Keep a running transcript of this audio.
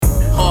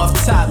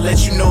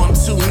let you know I'm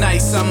too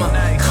nice. I'm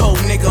a cold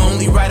nigga,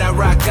 only right I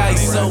rock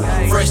ice. So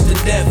fresh to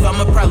death,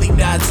 I'ma probably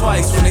die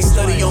twice. When they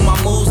study on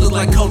my moves, look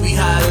like Kobe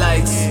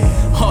highlights.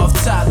 Off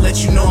top,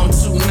 let you know I'm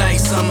too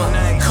nice. I'm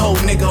a cold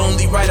nigga,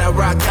 only right I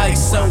rock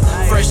ice. So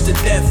fresh to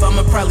death,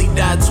 I'ma probably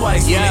die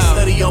twice. When they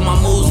study on my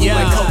moves, look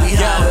like Kobe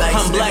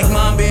highlights. I'm Black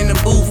Mamba in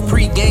the booth,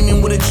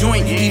 pre-gaming with a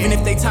joint. Even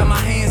if they tie my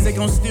hands, they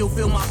gon' still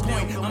feel my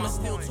point. I'ma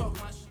still talk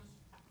my shit.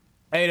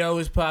 Hey, though,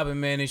 what's poppin',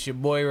 man? It's your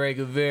boy Ray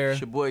Guevara.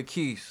 It's your boy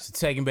Keith. It's the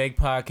Taking Back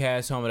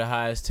Podcast, home of the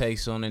highest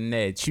takes on the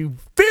net. You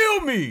feel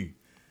me?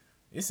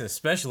 It's a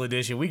special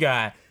edition. We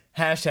got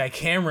hashtag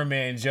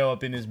cameraman Joe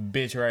up in this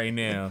bitch right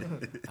now.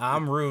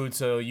 I'm rude,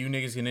 so you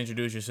niggas can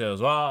introduce yourselves.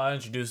 Well, I'll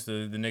introduce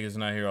the niggas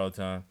not here all the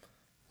time.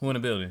 Who in the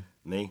building?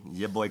 Me,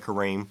 your boy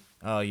Kareem.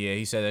 Oh, yeah,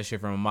 he said that shit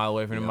from a mile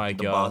away from the mic,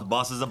 The y'all.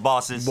 bosses of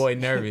bosses. Boy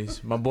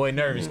nervous. My boy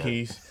nervous,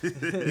 Keys.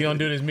 He don't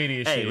do this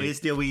media Hey,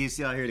 shit. we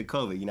see out here to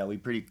COVID. You know, we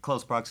pretty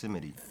close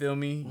proximity. Feel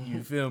me?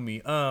 You feel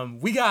me?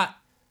 We got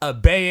a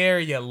Bay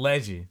Area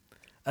legend,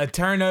 a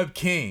turn-up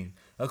king,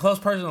 a close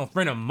personal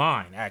friend of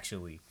mine,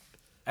 actually,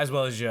 as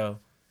well as Joe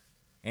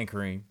and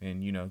Kareem.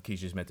 And, you know,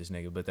 Keith just met this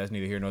nigga, but that's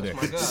neither here nor there.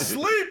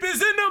 Sleep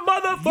is in the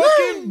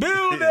motherfucking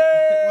building!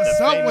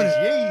 What's up with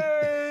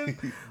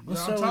it?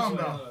 What's I'm up talking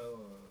with about?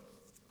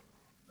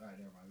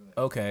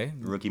 Okay.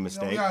 Rookie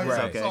mistake. Yeah, It's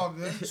right. It's okay. all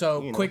good.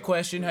 So, You know. quick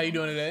question. How you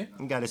doing today?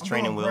 He got his I'm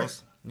training doing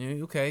wheels.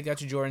 Yeah, okay.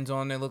 Got your Jordans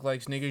on. They look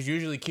like sneakers.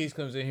 Usually Keith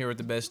comes in here with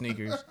the best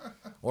sneakers.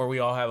 Or we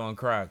all have on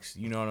Crocs.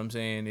 You know what I'm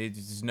saying? It's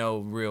just no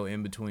real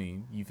in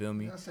between. You feel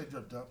me? I say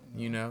dripped up.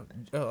 You know?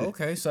 Oh,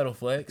 okay. Subtle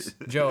flex.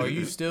 Joe, are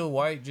you still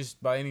white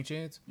just by any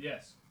chance?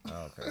 Yes.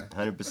 Oh, okay.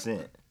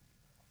 100%.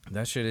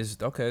 That shit is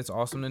okay. It's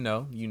awesome to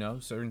know. You know,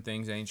 certain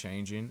things ain't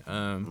changing.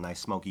 Nice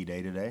smoky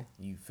day today.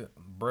 You feel,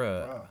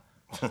 bruh.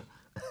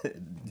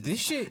 This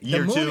shit.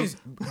 Year two.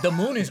 The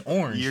moon is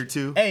orange. Year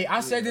two. Hey,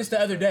 I said this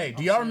the other day.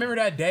 Do y'all remember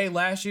that day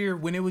last year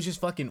when it was just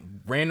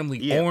fucking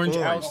randomly orange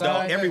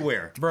outside? Dog,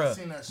 everywhere. Bruh,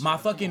 seen that shit. my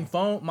fucking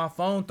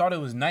phone thought it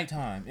was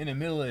nighttime in the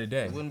middle of the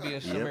day. Wouldn't be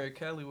in summer at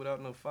Cali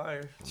without no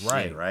fire.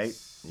 Right. Shit, right?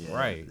 Yeah,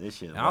 Right. This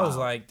shit. And I was wild.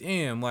 like,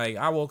 damn, like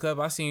I woke up,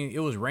 I seen it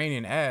was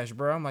raining ash,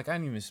 bro. I'm like, I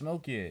didn't even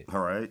smoke yet.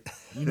 All right.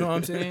 You know what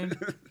I'm saying?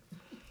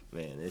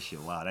 Man, this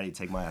shit wild. I need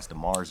to take my ass to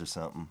Mars or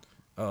something.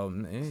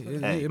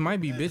 It might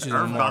be bitches I'm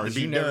on about to Mars.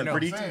 be You never done know.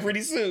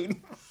 pretty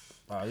soon.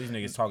 Oh, these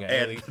niggas talking And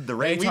alien. the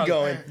rate They we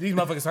going. These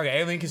motherfuckers talking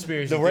alien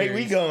conspiracy. The rate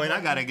we theories. going,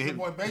 I gotta Your get.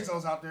 boy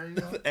Bezos out there, you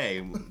know.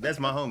 Hey, that's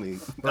my homie.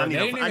 Bro,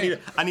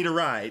 I need a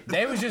ride.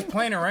 They was just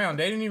playing around.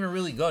 They didn't even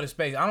really go to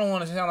space. I don't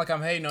want to sound like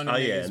I'm hating on them Oh,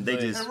 yeah, niggas. they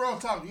but just- Hey, real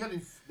talk.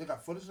 They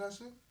got footage of that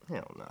shit?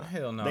 Hell no.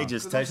 Hell no. They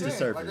just 'Cause I'm touched the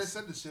saying, Like they surface.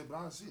 said this shit, but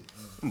I don't see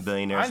it.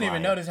 Billionaires. I didn't even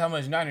lying. notice how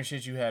much Niner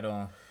shit you had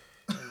on.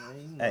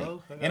 Hey,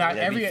 And I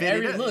Yeah, be fitted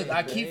every up. look,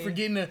 I keep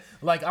forgetting to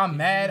like I'm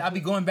mad. I be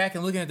going back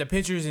and looking at the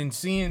pictures and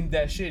seeing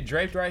that shit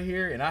draped right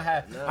here, and I'm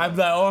like,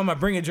 oh, I'm gonna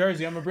bring a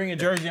jersey. I'm gonna bring a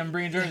jersey.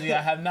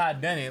 I have not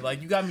done it.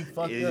 Like you got me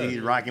fucked he's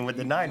up. rocking with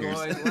the You Niners.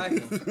 always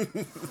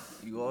lacking.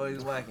 You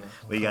always lacking.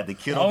 We got the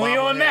Kittle Only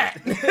bobblehead. on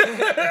that.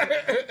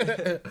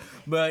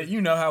 But you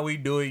know how we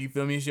do it. You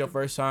feel me? It's your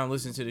first time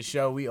listening to the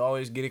show. We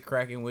always get it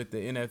cracking with the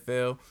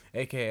NFL,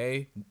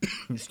 aka,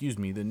 excuse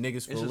me, the niggas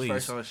It's for his lease.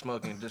 first time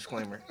smoking.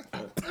 Disclaimer.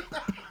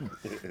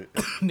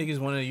 Niggas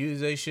want to use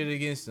their shit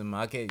against them.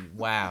 Okay,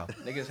 wow.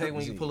 Niggas hate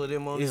when you pull it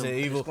in on It's them. an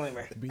evil.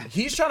 Disclaimer.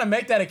 He's trying to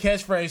make that a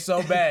catchphrase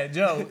so bad,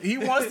 Joe. He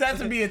wants that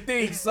to be a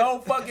thing so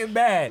fucking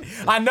bad.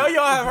 I know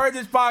y'all have heard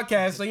this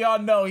podcast, so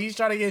y'all know he's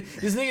trying to get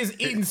this nigga's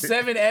eating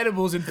 7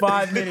 edibles in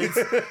 5 minutes.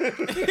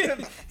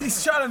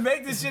 He's trying to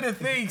make this shit a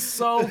thing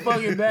so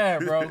fucking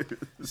bad, bro.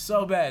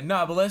 So bad.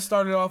 Nah, but let's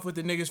start it off with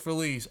the niggas for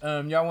lease.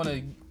 Y'all want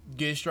to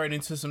get straight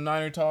into some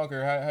Niner talk,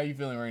 or how you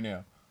feeling right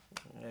now?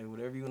 Hey,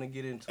 whatever you want to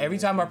get into. Every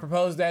time I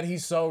propose that,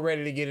 he's so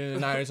ready to get into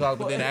Niner talk,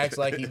 but then acts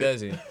like he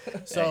doesn't.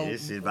 So Hey,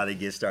 this shit about to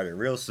get started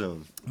real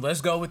soon.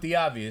 let's go with the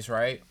obvious,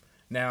 right?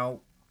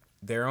 Now,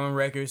 they're on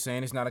record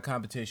saying it's not a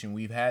competition.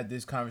 We've had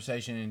this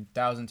conversation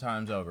 1,000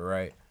 times over,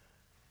 right?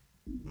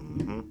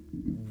 Mm-hmm.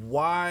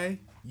 Why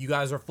you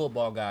guys are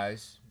football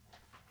guys,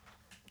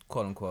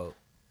 quote unquote.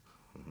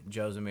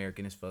 Joe's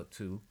American as fuck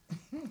too.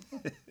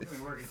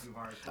 Working too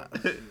hard.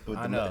 With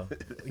I the know.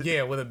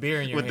 Yeah, with a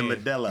beer in your With the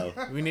hand.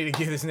 Modelo. We need to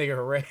give this nigga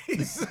a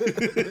raise.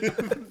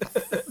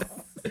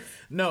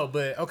 No,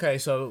 but okay,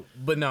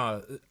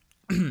 no.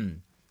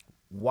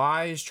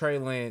 Why is Trey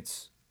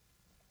Lance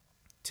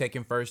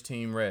taking first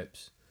team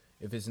reps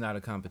if it's not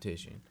a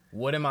competition?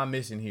 What am I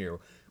missing here?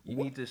 You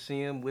need to see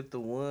him with the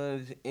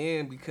ones,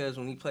 and because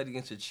when he played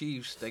against the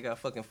Chiefs, they got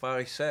fucking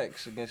 5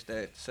 sacks against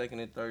that second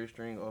and third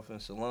string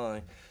offensive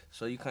line.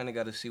 So you kind of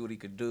got to see what he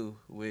could do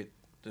with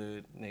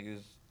the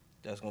niggas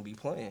that's gonna be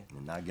playing.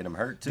 And not get him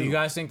hurt, too. Do you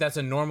guys think that's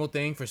a normal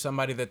thing for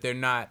somebody that they're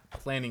not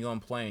planning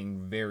on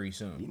playing very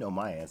soon? You know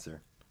my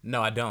answer.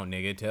 No, I don't,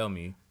 nigga. Tell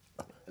me.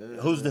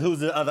 Who's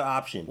the other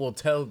option? Well,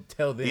 tell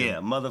them. Yeah,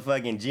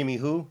 motherfucking Jimmy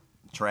who?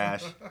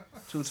 Trash.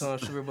 2-time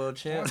Super Bowl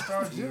champ.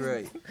 You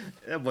right.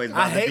 That boy's I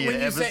about to hate be when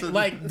an you say episode.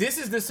 like this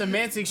is the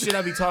semantic shit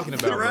I be talking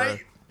about, Right?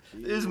 bro.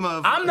 This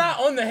motherfucker. I'm not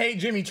on the hate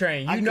Jimmy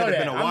train. You I know could that.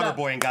 have been a I'm water not-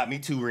 boy and got me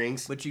 2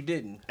 rings. But you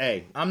didn't.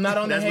 Hey, I'm not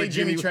on the that's what hate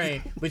Jimmy Jimmy-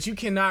 train, but you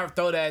cannot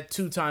throw that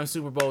 2-time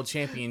Super Bowl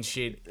champion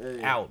shit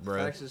out,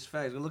 bro. Facts is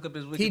facts. Look up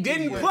his Wikipedia. He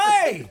didn't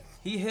play.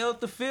 He held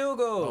the field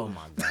goal. Oh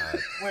my god,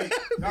 Wait,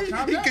 y'all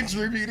count he that?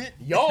 contributed.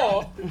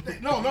 y'all.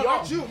 No,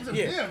 not you. I'm saying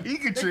Yeah. him. He They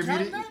count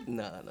contributed. that?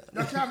 Nah.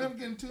 Y'all count him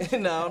getting 2?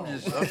 Nah, I'm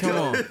Come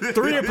trolling. on,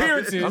 3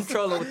 appearances. I'm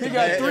trolling with He the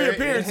got 3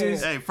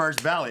 appearances. Hey,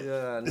 first ballot.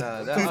 I'm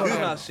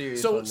not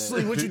serious So, on that.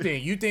 Sleep, what you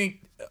think? You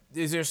think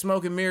is there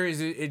smoke and mirror? Is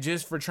it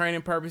just for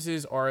training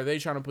purposes, or are they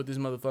trying to put this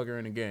motherfucker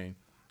in the game?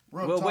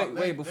 Well,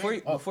 wait, before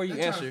you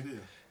they answer, trying to-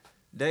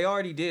 they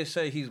already did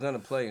say he's gonna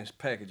play in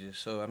packages.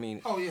 So I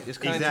mean, Oh, yeah. it's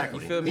kind Exactly.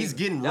 of you feel me. He's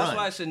getting That's run.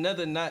 why it's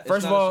another not. First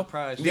it's of not all, a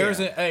surprise. there's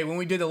when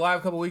we did the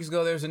live a couple weeks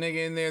ago, there's a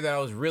nigga in there that I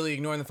was really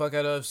ignoring the fuck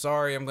out of.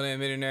 Sorry, I'm gonna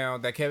admit it now.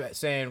 That kept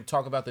saying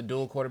talk about the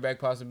dual quarterback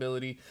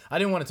possibility. I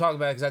didn't want to talk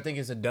about it because I think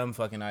it's a dumb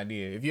fucking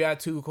idea. If you had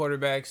 2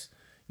 quarterbacks,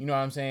 you know what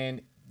I'm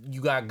saying.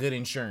 You got good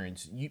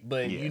insurance,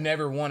 but you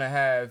never want to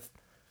have.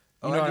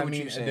 You I know get what I what mean?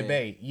 you're a saying.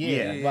 debate.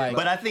 Yeah, Like,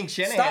 but I think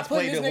Shanahan's stop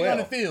putting played this it nigga well. on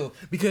the field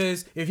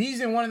because if he's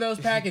in one of those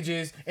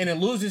packages and it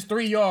loses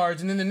 3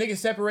 yards and then the nigga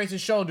separates his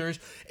shoulders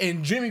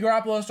and Jimmy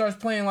Garoppolo starts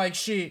playing like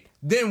shit,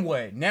 then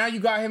what? Now you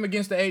got him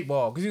against the 8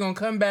 ball because he's gonna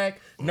come back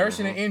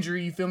nursing an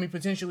injury. You feel me?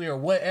 Potentially or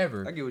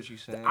whatever. I get what you're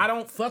saying. I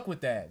don't fuck with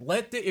that.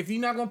 If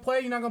you're not gonna play,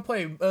 you're not gonna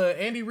play.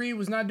 Andy Reid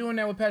was not doing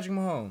that with Patrick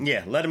Mahomes.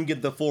 Yeah, let him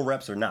get the full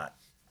reps or not.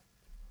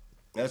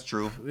 That's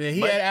true. He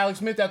But- had Alex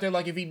Smith out there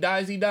like if he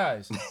dies, he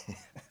dies.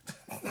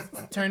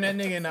 Turn that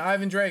nigga into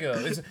Ivan Drago.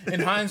 It's, in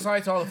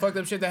hindsight, all the fucked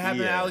up shit that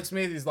happened to Yeah. Alex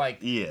Smith is like,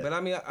 Yeah. But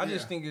I mean, I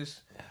just think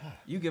it's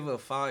you give up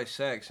 5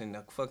 sacks in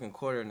a fucking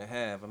quarter and a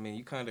half. I mean,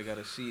 you kind of got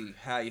to see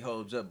how he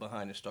holds up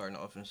behind the starting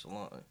offensive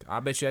line. I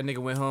bet you that nigga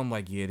went home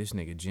like, yeah, this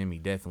nigga Jimmy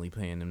definitely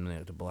paying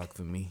them to block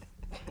for me.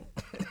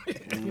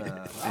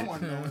 Nah. I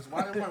want to know is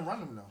why they wouldn't run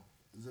him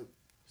though. Is it?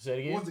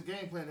 Say it What was the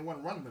game plan? They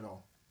wouldn't run him at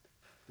all.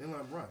 They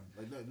let him run.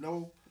 Like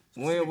no.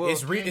 Well,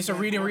 It's a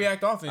read and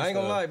react offense. I ain't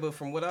gonna though. lie, but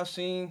from what I've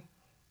seen,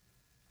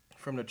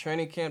 from the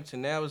training camp to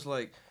now, it's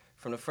like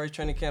from the first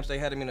training camps they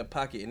had him in the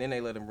pocket and then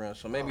they let him run.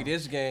 So maybe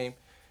this game,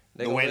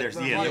 they the gonna way let-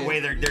 they're the way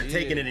they're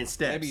taking it in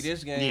steps. Maybe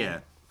this game, Yeah.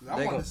 I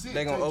they wanted gonna to see it.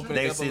 they gonna tell you open the it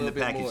They've up a seen little the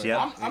bit package, more.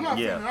 yeah. I'm not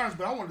Yeah. being honest,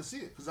 but I wanted to see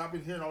it because I've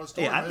been hearing all this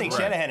story. Yeah, I think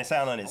Shanahan is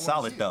sounding it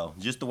solid though.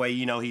 Just the way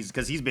he's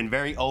been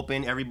very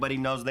open. Everybody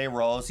knows their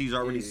roles. He's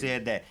already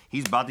said that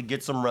he's about to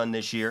get some run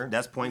this year.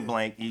 That's point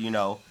blank.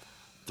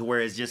 To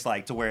where it's just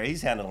like to where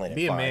he's handling it.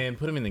 Be a fine. man,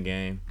 put him in the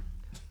game.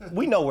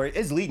 We know where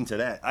it's leading to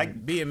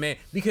that. Be a man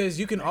because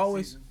you can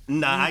always. I you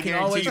can guarantee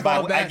always you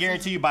fall by back. I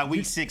guarantee you by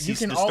week 6 You he's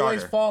can the always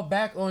starter. fall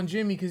back on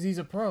Jimmy because he's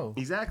a pro.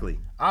 Exactly.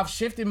 I've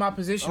shifted my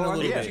position a Oh,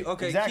 little yeah. bit.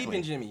 Okay, Exactly.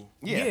 keeping Jimmy.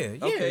 Yeah.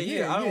 Okay,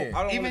 yeah. I don't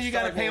Even wanna you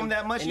gotta start pay him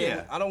that much, and then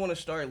yeah. I don't want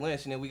to start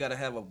Lance, and then we gotta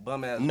have a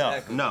bum ass No,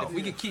 backup. no. If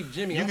we could keep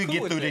Jimmy, You I'm could cool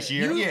get with through that. this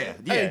year. Yeah.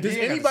 Hey, does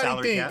you got the anybody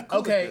salary think? cap.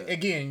 Okay,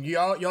 again,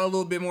 y'all a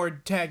little bit more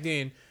tagged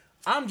in.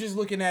 I'm just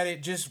looking at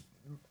it just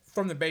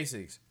from the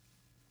basics.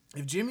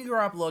 If Jimmy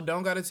Garoppolo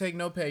don't got to take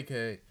no pay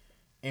cut,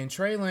 and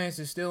Trey Lance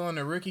is still on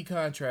the rookie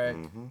contract,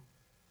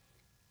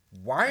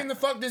 why in the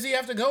fuck does he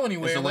have to go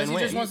anywhere It's a unless he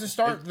win-win. just wants to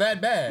start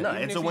that bad? No,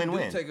 Even it's if a he do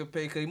win-win. Take a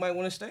pay cut, he might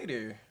want to stay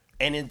there.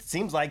 And it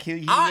seems like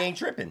he I- ain't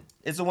tripping.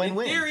 It's a In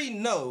win-win. theory,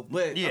 no,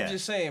 but Yeah. I'm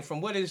just saying from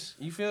what is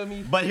you feel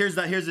me? But here's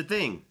the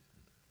thing.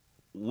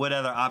 What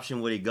other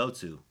option would he go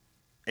to?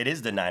 It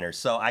is the Niners,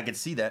 so I could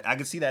see that. I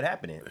could see that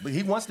happening. But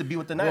he wants to be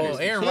with the Niners. Well,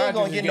 Aaron he ain't Rodgers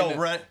gonna is get getting no the-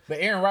 run. But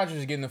Aaron Rodgers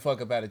is getting the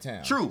fuck up out of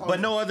town. True, but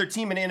no other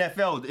team in the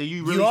NFL.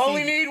 You really You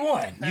only see, need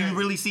one. You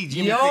really see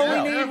Jimmy You fit only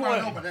well. need Everybody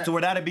one. know about that. So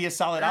where that'd be a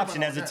solid Everybody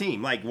option as a know that.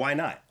 team. Like, why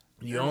not?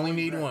 You only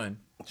need one.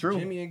 True.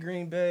 Jimmy in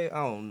Green Bay, I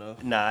don't know.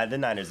 Nah, the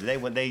Niners. Yeah.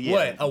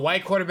 What? A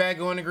white quarterback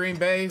going to Green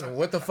Bay?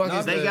 What the fuck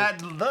is They the-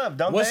 got love,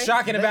 don't What's they?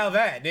 shocking They- about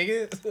that,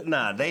 nigga?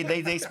 Nah, they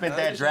spent Nah,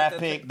 that it's draft not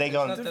pick. They it's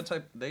gonna not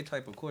that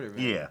type of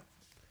quarterback. yeah.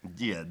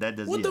 Yeah, that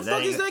does. What yeah, the fuck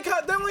ain't- is they?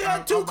 They only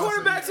had 2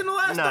 quarterbacks in the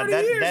last Nah, 30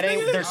 that, years, that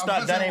ain't nigga. their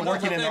stuff. That ain't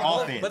working in their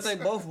both, offense. But they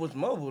both was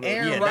mobile though.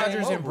 Aaron Yeah, that Rodgers ain't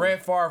and mobile.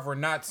 Brett Favre were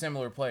not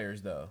similar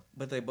players, though.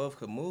 But they both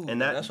could move. And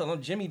And that- that's what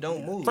I'm. Jimmy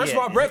don't move. First Yeah.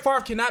 of all, Brett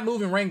Favre cannot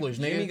move in Wranglers,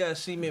 nigga. Jimmy got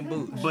cement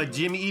boots. But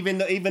Jimmy, even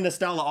the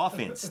style of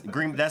offense,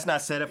 Green, that's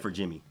not set up for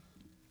Jimmy.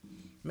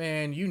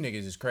 Man, you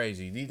niggas is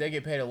crazy. They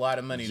get paid a lot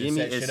of money Jimmy to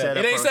set is shit set up.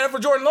 up It ain't for- set up for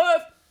Jordan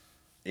Love.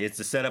 It's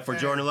a setup for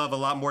Jordan Love a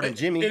lot more than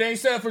Jimmy. It ain't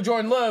set up for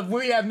Jordan Love.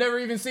 We have never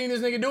even seen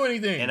this nigga do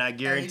anything. And I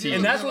guarantee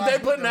And you, that's what they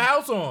put in the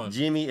house on.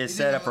 Jimmy is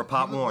set up for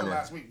Pop Warner.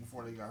 Last week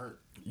before they got hurt.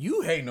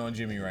 You hating on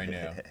Jimmy right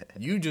now.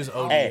 You just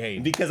OD Hey,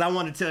 hating. because I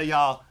want to tell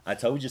y'all, I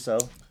told you so.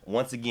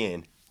 Once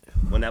again,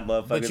 when that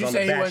But motherfucker's you on the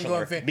said he wasn't Bachelor,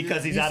 going to finish.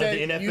 because he's out of the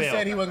NFL. You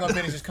said he wasn't going to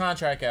finish his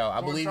contract out.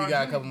 I believe he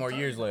got a couple more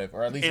years left,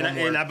 or at least And one I-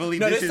 more. and I believe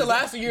no, this this is the is-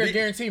 last year of thi-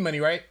 guarantee money,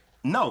 right?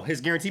 No, his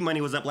guarantee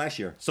money was up last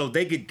year, so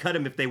they could cut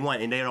him if they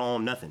want, and they don't owe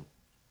him nothing.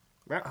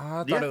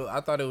 I Yeah.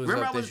 thought it was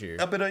Remember, up I was this year.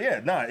 up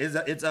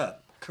it's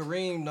up.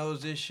 Kareem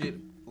knows this shit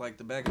like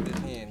the back of his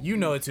hand. You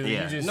know it too.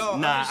 Yeah. You just No,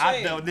 Nah, I'm just I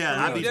saying, don't- yeah, Kareem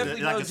I be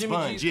definitely like a knows Jimmy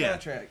sponge, G's yeah.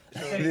 contract.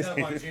 Say stuff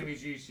like Jimmy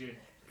G shit.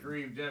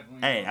 Kareem definitely.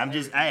 Hey, I'm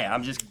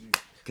just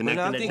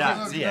Connecting the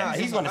dots. Yeah,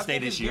 he's going to stay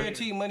this year.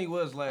 Guaranteed money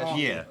was last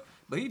year. Yeah.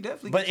 But he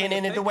definitely. But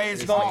and the way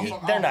it's going,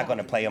 they're not going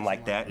to play him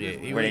like that.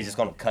 Yeah, where they just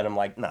going to cut him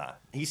like, nah,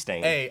 he's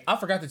staying. Hey, I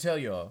forgot to tell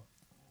y'all.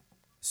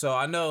 So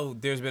I know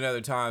there's been other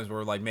times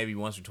where like maybe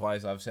once or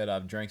twice I've said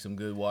I've drank some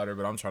good water,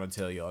 but I'm trying to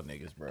tell y'all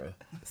niggas, bro.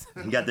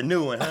 You got the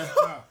new one,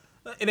 huh?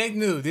 It ain't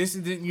new. This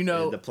is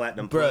the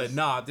Platinum bro. Plus.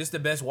 Nah, this is the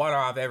best water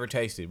I've ever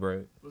tasted,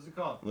 bro. What's it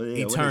called? Well,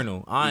 yeah, what is Eternal.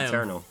 it? I am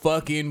Eternal.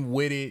 fucking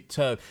with it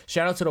tough.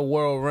 Shout out to the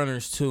World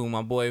Runners too,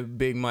 my boy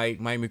Big Mike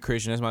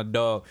McChristian. That's my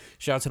dog.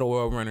 Shout out to the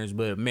World Runners.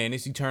 But man,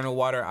 this Eternal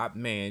water,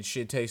 man,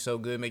 shit tastes so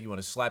good, make you want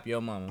to slap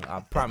your mama.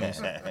 I promise.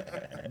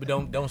 But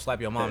don't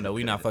slap your mom though.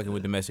 We not fucking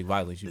with domestic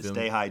violence. You feel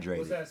Stay me? hydrated.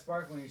 What's that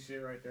sparkling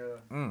shit right there?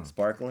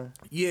 Sparkling?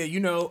 Yeah, you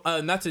know,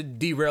 not to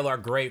derail our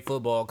great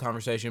football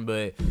conversation,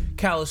 but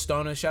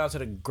Calistona. Shout out to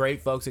the great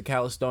folks at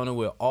Calistona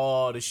with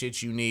all the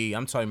shit you need.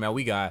 I'm talking about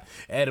we got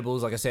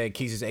edibles, like I said,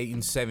 Keys 8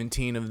 and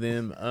 17 of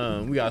them.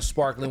 We got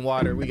sparkling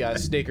water, we got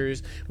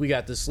stickers, we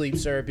got the sleep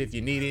syrup if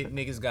you need it.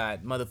 Niggas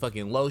got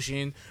motherfucking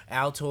lotion,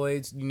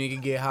 Altoids. You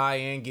nigga get high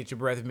and get your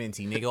breath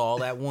minty. Nigga,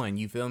 all at one.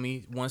 You feel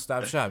me? One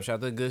stop shop. Shout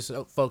out to the good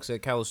folks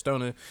at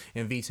Calistona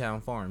and V-Town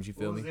Farms. You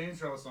feel What was me? the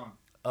intro song?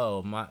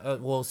 Oh my.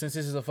 Well, since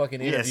this is a fucking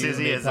interview,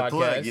 Yeah, it's a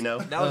plug, you know.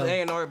 That was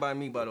A&R by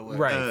me, by the way.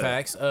 Right,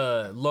 facts.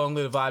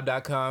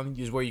 LongLiveVibe.com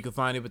is where you can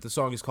find it, but the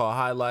song is called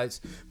Highlights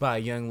by a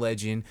young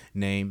legend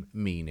named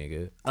me,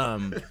 nigga.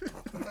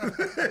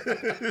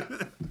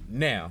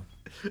 Now,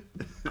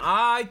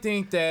 I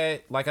think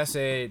that, like I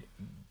said,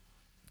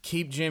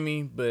 keep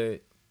Jimmy,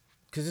 but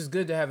because it's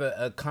good to have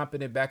a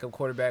competent backup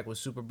quarterback with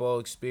Super Bowl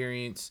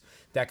experience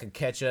that could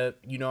catch up,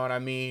 you know what I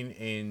mean,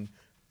 and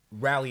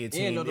rally a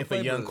team know the if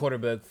a young playbook.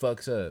 quarterback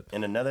fucks up.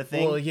 And another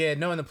thing, Well, yeah,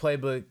 knowing the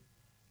playbook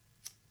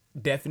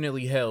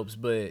definitely helps,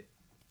 but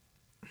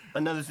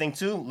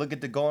too, look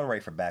at the going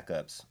rate for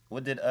backups.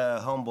 What did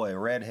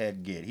homeboy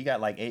Redhead get? He got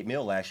like $8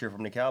 million last year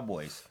from the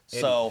Cowboys.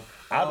 So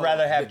I'd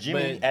rather have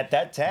Jimmy but at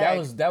that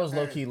tag. that was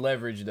low key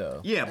leverage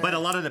though. Yeah, but a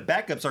lot of the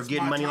backups are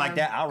getting money like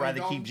that. I'd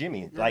rather keep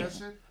Jimmy. Like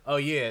Oh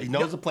yeah. he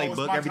knows the it's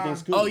playbook, my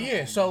everything's time. cool. Oh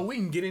yeah, so we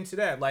can get into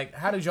that. Like,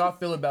 how did y'all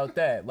feel about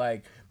that?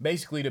 Like,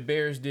 basically, the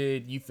Bears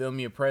did. You feel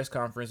me? A press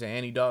conference, and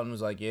Andy Dalton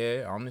was like,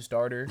 "Yeah, I'm the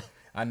starter.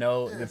 I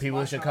know the people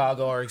in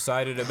Chicago are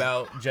excited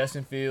about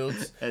Justin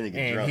Fields, That nigga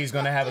and drunk. he's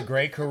gonna have a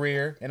great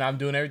career, and I'm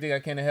doing everything I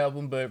can to help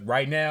him. But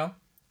right now,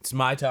 it's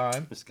my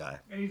time." This guy,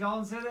 Andy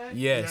Dalton said that?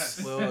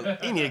 Yes, Well,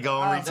 he need to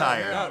go and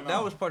retire.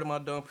 that was part of my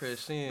dumb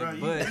press sin,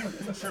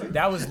 but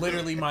that was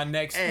literally my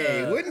next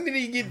Hey, when did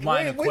he get?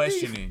 line of when did he-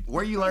 questioning.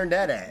 Where you learned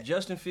that at?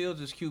 Justin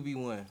Fields is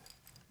QB1.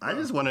 I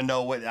just want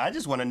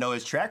to know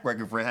his track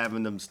record for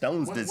having them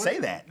stones to say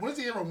that. When has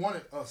he ever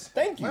won us?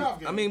 Thank you.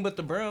 I mean, but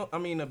the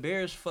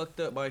Bears fucked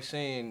up by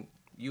saying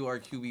you are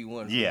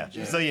QB1. Yeah.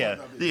 So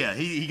yeah,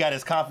 he got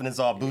his confidence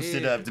all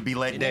boosted up to be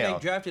let And then down.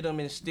 they drafted him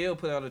and still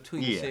put out a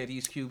tweet Yeah. and said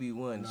he's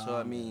QB1. So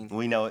I mean,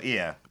 We know,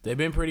 yeah. They've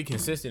been pretty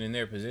consistent in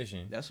their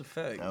position. that's a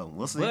fact. Oh,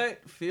 we'll see.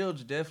 But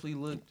Fields definitely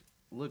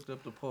looked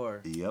up to par.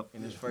 Yep.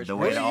 In his first The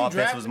round. way the What are you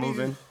offense was drafting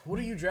moving. What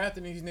are you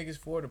drafting these niggas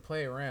for to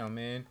play around,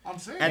 man? I'm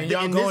saying. At And the-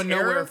 y'all in going this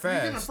nowhere era, He's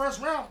in the fast.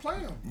 first round. Play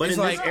him. But It's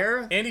in like this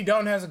era, Andy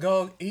Dalton has to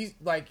go. He's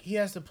like he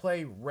has to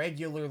play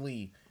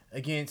regularly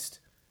against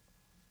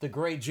the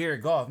great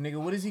Jared Goff. Nigga,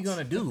 what is he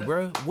gonna do,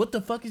 bro? What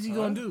the fuck is he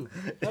gonna do?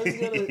 How's he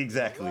gonna,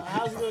 exactly.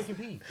 How's he gonna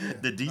compete?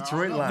 The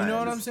Detroit Lions. You know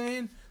what I'm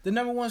saying? The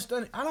number one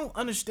stunning. I don't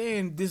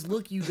understand this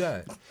look you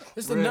got.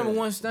 It's the Bruh, number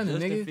one stunning,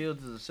 Justin nigga.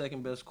 Fields is the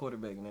second best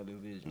quarterback in that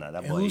division. Nah, that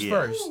And boy. who's yeah.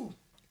 first?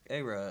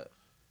 A-Rod.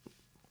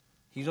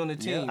 He's on the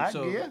Yeah, team. I-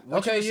 so yeah. what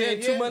Okay, you were saying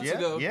yeah, 2 yeah. months Yeah,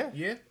 ago. yeah.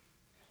 Yeah.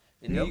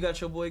 And then you got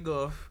your boy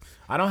Goff.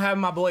 I don't have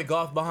my boy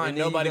Goff behind And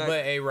then you nobody got- but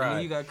And then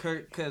A-Rod. you got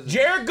Kirk Cousins.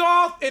 Jared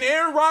Goff and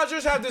Aaron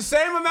Rodgers have the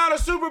same amount of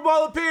Super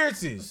Bowl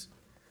appearances.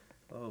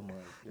 Oh my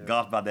god.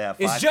 Goff about to have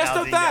It's just a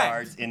 5,000 fact.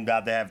 yards and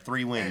about to have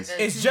 3 wins.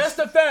 It's just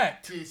a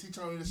fact. He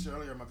told me this shit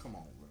earlier. I'm like, come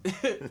on,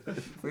 bro.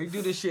 We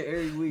do this shit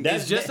every week.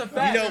 It's just a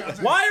fact. You know,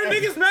 Why are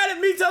niggas mad at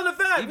me telling the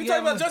fact? He We be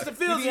talking about having- Justin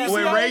Fields. he be You see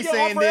when how Ray they get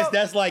saying offered this, up?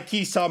 that's like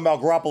Keith talking about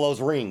Garoppolo's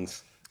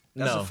rings.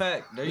 That's No. a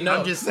fact. There you No. go.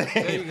 I'm just There you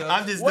saying. go.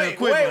 I'm just the Wait,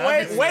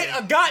 equivalent. wait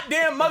a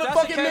goddamn If that's the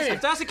motherfucking case- minute.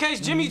 If that's the case,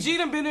 Jimmy G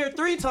done been there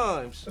 3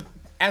 times.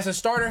 As a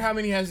starter, how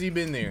many has he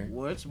been there?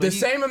 What? The But he-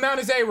 same amount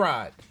as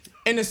A-Rod.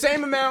 And the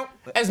same amount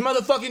as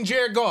motherfucking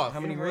Jared Goff. How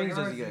many rings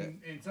does he got?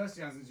 In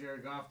touchdowns in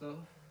Jared Goff, though.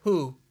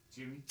 Who?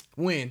 Jimmy,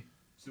 When?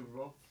 Super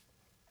Bowl.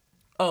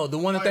 Oh, the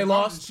one that they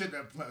lost?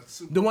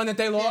 The one that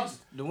they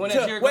lost? The one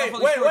that Jared Wait,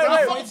 Goff wait, only wait, scored wait.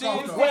 5 points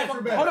in?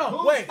 Wait, hold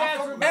on, wait.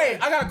 Hey,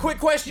 I got a quick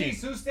question.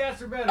 Whose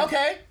stats are better?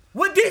 Okay,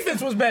 what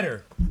defense was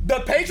better? The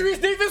Patriots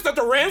defense that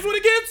the Rams went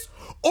against?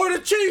 Or the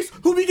Chiefs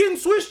who be getting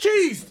Swiss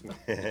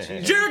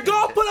cheesed? Jared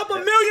Goff put up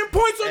 1 million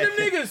points on them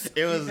niggas.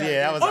 It was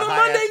that was On a high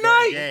Monday aspect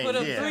night. game, Put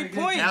up yeah. 3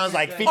 points. That was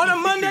like 50. On a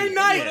Monday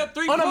night. Put up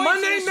 3 On a points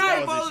Monday in the night.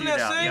 Super Bowl in that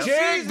That was a same shootout,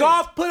 Jared season.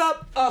 Goff put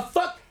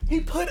up he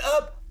put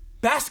up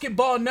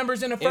basketball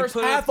numbers in the And first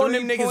put up half on 3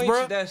 them niggas, points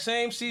bro. That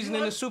same season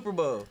in the Super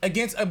Bowl.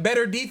 Against a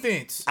better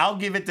defense. I'll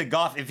give it to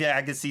Goff if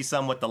I could see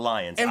some with the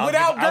Lions. And I'll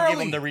without I'll give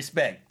Gurley. him the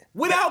respect.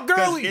 Without 'Cause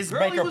Gurley. it's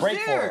Gurley make or was break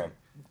for there. him.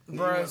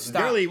 Bro,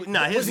 stop. Really,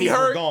 nah, his Was he knees were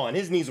hurt? gone.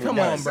 His knees were Come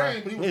done. on, bro.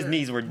 His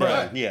knees were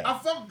done. But Yeah. I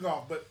fuck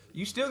golf, but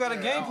You still got a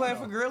game plan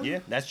for Gurley? Yeah,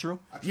 that's true.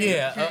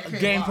 Yeah, a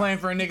game plan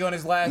for a nigga on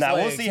his last Nah,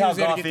 we'll legs. see He how was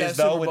there to Goff get that is,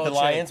 though, Super with Bowl the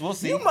check. Lions. We'll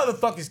see. You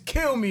motherfuckers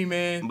kill me,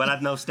 man. But I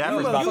know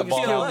Stafford's You about to motherfuckers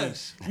ball kill out.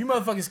 me. You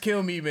motherfuckers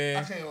kill me, I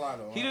man. can't lie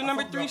though. He the I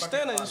number fuck 3 golf, I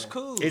can't stunner. lie, It's though.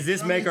 cool. Is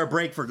this make or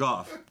break for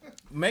Goff?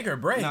 Make or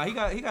break. Nah, he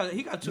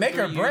got 2 Make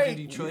or 3 years break.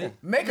 in Detroit.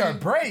 Make or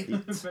break.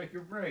 Make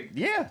your break.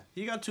 Yeah.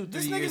 He got 2 3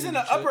 This years nigga's in in the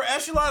Detroit. upper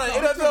echelon of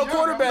No, NFL he's young, The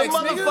quarterbacks,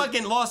 nigga.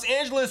 motherfucking Los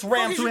Angeles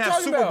Rams is who you have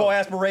talking Super about? Bowl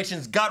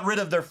aspirations got rid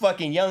of their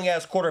fucking young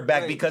ass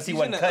quarterback Hey, because he he's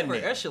wasn't in the cutting upper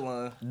it.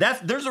 echelon.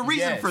 There's a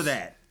reason Yes. for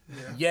that.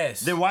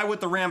 Yes. Then why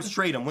would the Rams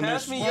trade him when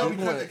Pass there's me Well, Young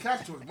because boy. they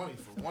catch too much money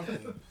for one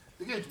thing.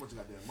 They gave too much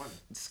goddamn money.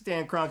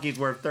 Stan Kroenke's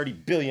worth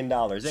 $30 billion.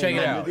 Ain't Check it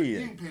nothing out. to You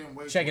do. can pay them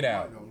way Check too it much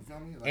out. money, though, you feel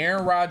me? Like,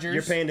 Aaron Rodgers.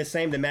 You're paying the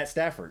same to Matt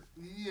Stafford.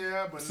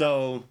 Yeah, but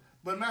So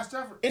but Matt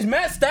Stafford. Is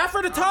Matt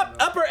Stafford the top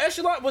know. upper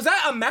echelon? Was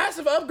that a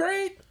massive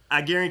upgrade?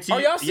 I guarantee Are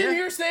you. y'all sitting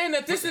here saying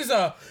that this is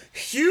a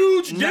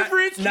huge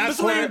difference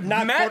between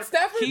Matt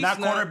Stafford? He's Not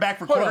not- quarterback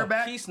for Hold on.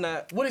 quarterback. He's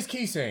not. What is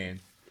Key saying?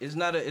 It's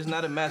not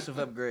a massive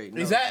upgrade.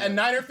 No, Is that a it's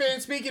not. Niner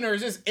fan speaking or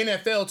is this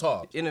NFL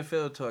talk?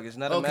 NFL talk? It's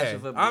not a Okay,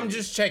 massive upgrade. I'm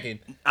just checking.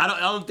 I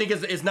don't think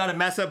it's not a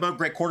massive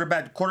upgrade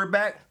quarterback to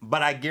quarterback,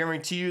 but I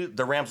guarantee you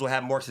the Rams will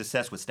have more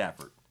success with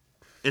Stafford.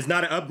 It's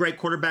not an upgrade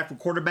quarterback for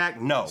quarterback,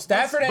 no.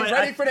 Stafford ain't But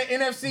ready I- for the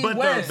NFC But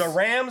West. the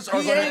Rams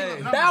are He gonna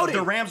ain't about it.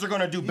 the Rams are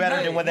gonna do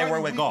better than when they were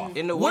with Goff.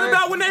 In the What words,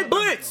 about when they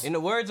blitz? In the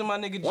words of my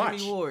nigga Watch.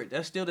 Jimmy Ward,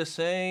 that's still the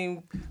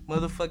same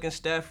motherfucking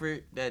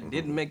Stafford that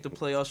didn't make the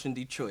playoffs in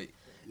Detroit.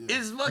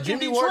 It's fucking Jimmy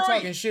Detroit. Ward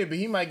talking shit, but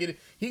he might get it.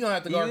 He gonna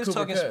have to He guard is Cooper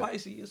talking Kupp.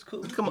 spicy. It's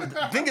cool. Come on,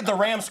 think of the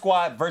Rams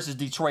squad versus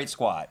Detroit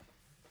squad.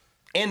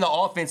 And the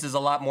offense is a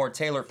lot more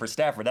tailored for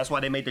Stafford. That's why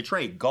they made the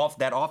trade. Goff,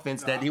 that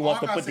offense that he all wants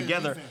I to gotta put say is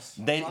together, defense.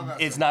 they All I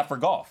gotta it's say. not for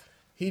Goff.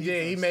 He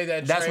did. He made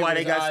that. That's trade why with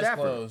they his got eyes Stafford.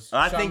 closed.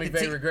 I Sean think the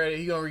McVay team- regret it.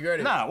 He gonna regret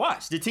it. Nah,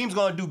 watch. The team's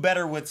gonna do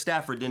better with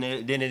Stafford than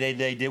they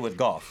did with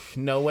Goff.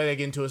 No way they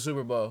get into a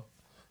Super Bowl.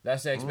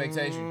 That's the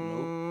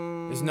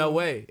expectation. There's no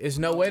way. It's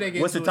no way they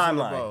get What's into the a Super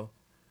timeline? Bowl.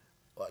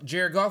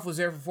 Jared Goff was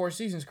there for 4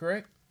 seasons,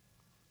 correct?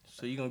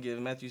 So you gonna give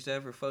Matthew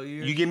Stafford 4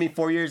 years? You give me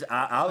 4 years,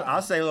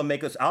 I'll say he'll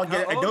make us. I'll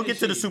get. How old Don't is get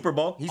to the he? Super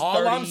Bowl. He's All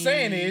 30, I'm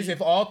saying is,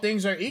 if all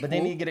things are equal, but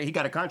then he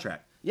got a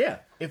contract. Yeah,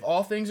 if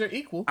all things are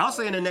equal, I'll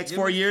say in the next Give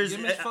 4 me- years.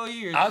 give me 4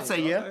 years I'll then,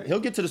 say yeah, okay.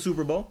 he'll get to the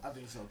Super Bowl. I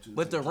think so too.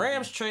 But the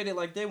Rams traded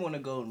like they want to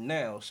go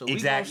now. So we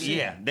Exactly. Gonna see.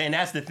 Yeah. Then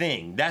that's the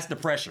thing. That's the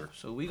pressure.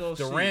 So we gonna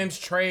the see. Rams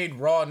trade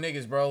raw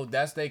niggas, bro.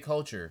 That's their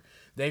culture.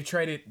 They've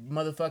traded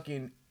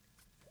motherfucking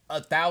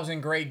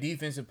 1,000 great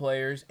defensive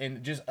players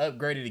and just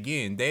upgraded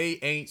again. They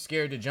ain't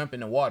scared to jump in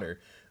the water.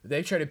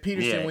 They traded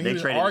Peterson Yeah, when they he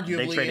was traded- they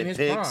arguably traded in his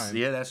Pitts. prime.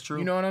 Yeah, that's true.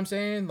 You know what I'm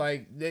saying?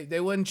 Like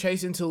they wasn't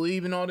chasing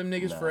Talib and all them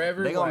niggas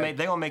forever. They gonna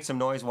like, make some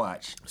noise.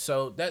 Watch.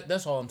 so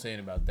that's all I'm saying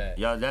about that.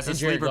 Y'all, that's a And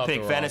Jared sleeper Goff pick.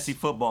 to Ross. Fantasy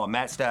football.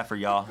 Matt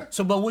Stafford, y'all.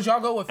 So, but would y'all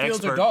go with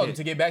Fields or Expert Dalton pick.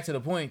 to get back to the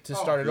point to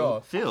start it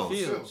off?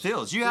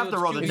 Fields. You have to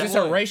roll the Is dice. this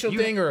a racial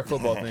thing or a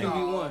football thing?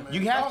 QB1.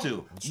 You have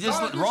to.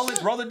 Just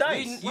roll the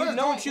dice. You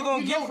know what you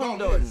gonna get from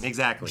Dalton. Dalton.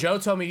 Exactly. Joe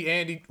told me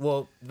Andy.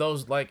 Well,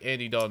 those like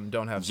Andy Dalton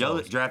don't have Joe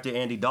souls. drafted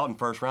Andy Dalton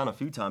first round a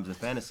few times in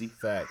fantasy.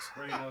 Facts.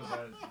 Brady knows how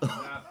to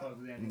not fuck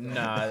with Andy Dalton.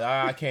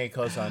 Nah, I can't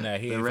co-sign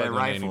that. He The ain't Red fucking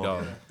with Andy Rifle.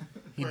 Dalton.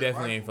 He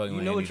definitely ain't fucking You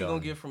with know Andy what you're gonna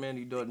Dalton. get from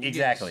Andy Dalton. You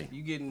Exactly. Getting,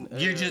 you getting.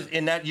 You're just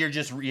in that. You're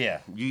just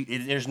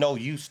there's no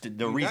use to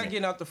the You're reason. not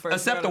getting out the first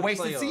Except round the of the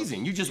wasted playoffs.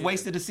 season. You just Yeah.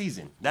 wasted a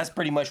season. That's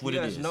pretty much what He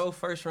it has is. no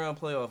first round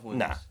playoff wins.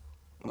 Nah.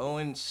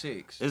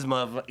 0-6. This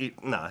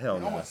motherfucker. Nah, hell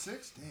no.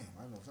 0-6? Damn,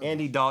 I know something.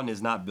 Andy Dalton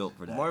is not built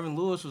for that. Marvin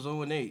Lewis was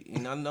 0-8,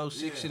 and I know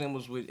 6 of them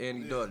was with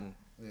Andy Dalton.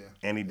 Yeah.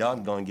 Andy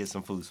Dalton gonna get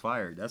some fools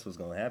fired. That's what's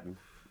gonna happen.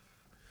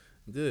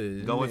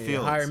 Good. Go with Man,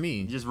 Fields. Hire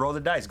me. Just roll the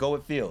dice. Go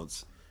with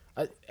Fields.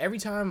 Every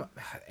time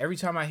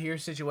I hear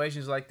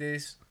situations like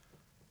this,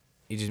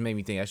 it just made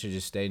me think I should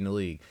just stay in the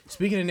league.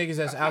 Speaking of niggas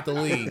that's out the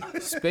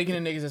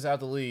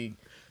league,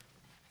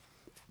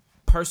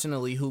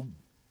 personally, who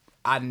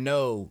I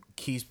know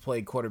Keith's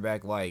played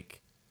quarterback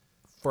like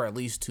for at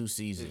least 2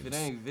 seasons. If it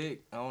ain't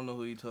Vic, I don't know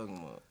who you talking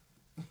about.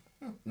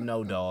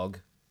 No, dog.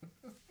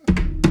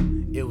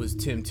 It was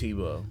Tim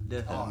Tebow.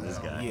 Definitely. This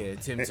guy. Yeah,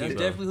 Tim That's Tebow.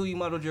 definitely who you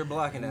modeled your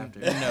blocking after.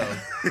 No.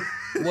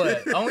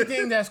 What? Only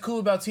thing that's cool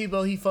about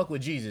Tebow, he fuck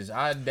with Jesus.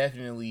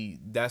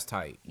 That's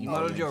tight. You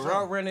modeled your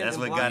route running That's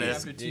and what blocking got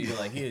us- after Yeah, Tebow.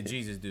 like he a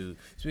Jesus dude.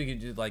 Speaking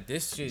of just like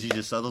this shit,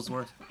 Jesus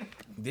Shuttlesworth.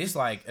 this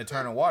like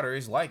eternal water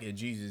is like it.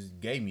 Jesus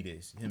gave me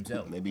this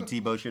himself. Maybe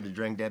Tebow should have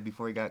drank that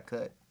before he got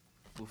cut.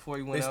 Before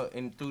he went out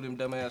and threw them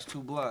dumbass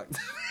 2 blocks.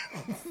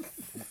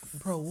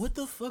 Bro, what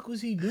the fuck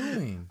was he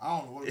doing? I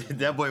don't know what it was.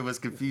 That boy was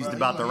confused Bro, he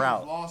about the was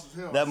route. lost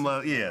as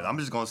hell. Yeah, I'm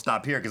just gonna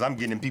stop here because I'm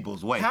getting in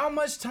people's way. How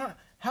much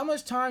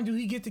time do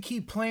he get to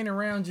keep playing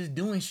around just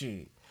doing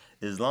shit?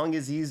 As long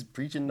as he's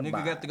preaching the Nigga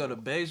Bible. got to go to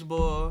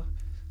baseball.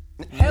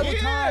 Hella Yeah,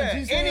 times. He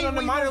and stayed he on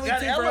the minor league got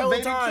team for hella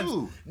elevated, times.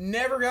 too.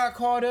 Never got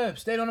called up.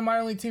 Stayed on the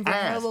minor league team for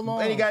hella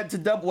long. And he got to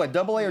double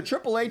A or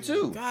triple A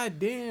too. God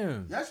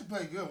damn. He actually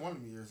played good one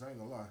of them years. I ain't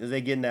gonna lie. Cause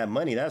they getting that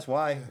money. That's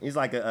why he's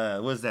like a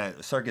what's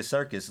that circus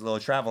little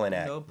traveling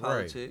act. No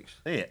politics.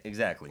 Yeah,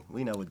 exactly.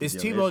 We know what the Is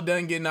deal Tebow is.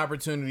 done getting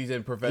opportunities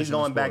in professional He's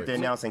going back sports? to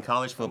announcing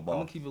college I'm football.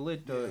 gonna keep it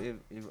lit though.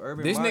 If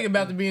Urban This Meyer, nigga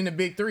about to be in the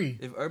big three.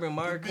 if Urban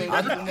Meyer couldn't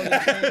keep him on his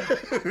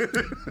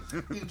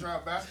team, He can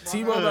drive basketball.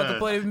 Tebow about to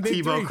play in big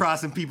Tebow three.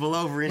 crossing people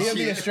over and He'll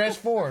be a shit. stretch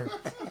four.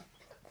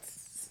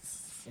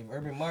 if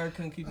Urban Meyer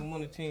couldn't keep him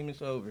on the team,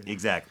 it's over.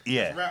 Exactly.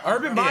 Yeah.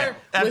 Urban Meyer.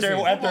 After Listen,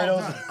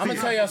 those. I'm gonna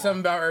tell y'all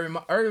something about Urban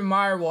Meyer. Urban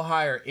Meyer will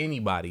hire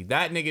anybody.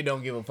 That nigga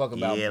don't give a fuck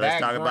about Yeah, let's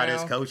talk about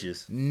his background.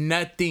 coaches.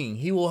 Nothing.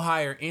 He will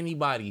hire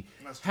anybody.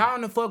 How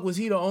in the fuck was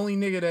he the only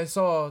nigga that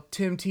saw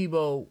Tim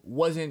Tebow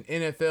wasn't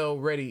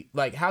NFL ready?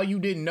 Like, how you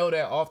didn't know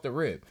that off the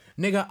rip?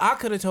 Nigga, I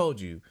could have told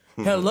you.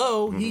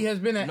 Hello, he has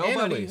been an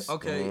Nobody, analyst.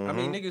 okay. I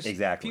mean, niggas,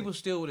 Exactly. people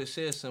still would have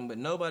said something, but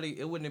nobody.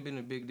 It wouldn't have been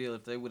a big deal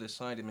if they would have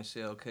signed him and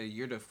said, "Okay,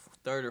 you're the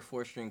third or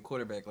fourth string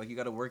quarterback. Like you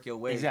got to work your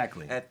way."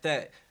 Exactly. At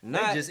that, They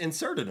not just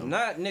inserted him.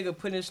 Not nigga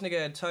putting this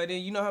nigga at tight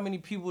end. You know how many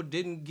people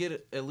didn't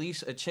get at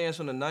least a chance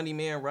on the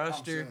 90-man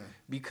roster saying.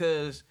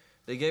 because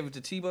they gave it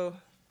to Tebow?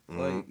 Like,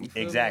 you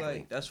feel me? Exactly.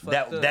 Like, that's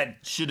fucked up. that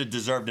should have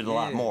deserved it a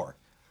lot Yeah. more,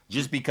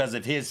 just because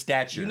of his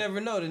stature. You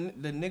never know.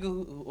 The nigga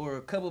who, or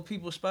a couple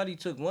people spot he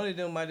took, one of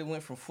them might have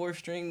went from fourth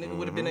string. Nigga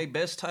would have been a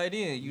best tight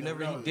end. You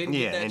never, he didn't Yeah,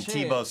 get that and chance.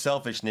 Tebow's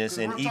selfishness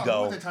and Who was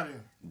ego that tight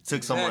end?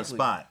 took someone's Exactly.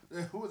 spot.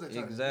 Yeah, who was that tight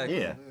end? Exactly.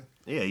 Yeah,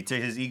 yeah, he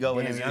took his ego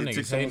and Damn, his y'all it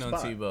took niggas hating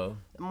someone's on spot.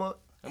 Tebow.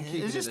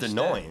 keeping It's it just a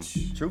annoying,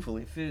 stat.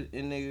 truthfully. If it,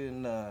 and nigga,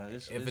 nah.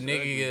 If a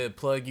nigga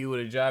plug you with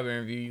a job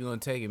interview, you gonna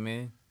take it,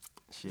 man.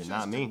 Shit,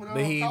 not me.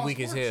 But he weak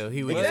as hell.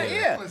 He weak as Yeah,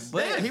 hell. yeah,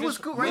 But yeah, if he was it's-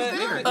 cool right but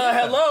there. if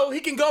Hello, he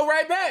can go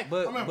right back.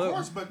 But, I mean, of but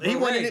course, but He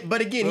wanted Ray, it, but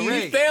again, but he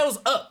Ray, he fails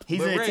up. he's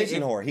but an Ray,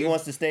 attention if- whore. He if-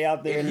 wants to stay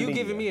out there. if in the you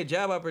media. giving me a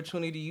job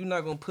opportunity, you're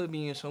not gonna put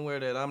me in somewhere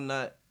that I'm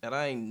not, that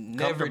I ain't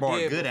never comfortable or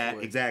did good before.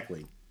 at,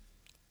 exactly.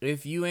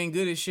 If you ain't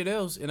good at shit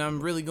else, and I'm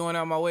really going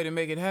out my way to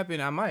make it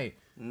happen, I might.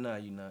 Nah,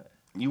 you not.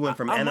 You went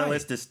from I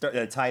analyst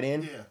to tight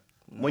end Yeah.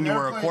 when you Never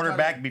were a played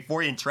quarterback tight end.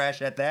 before and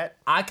trash at that.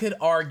 I could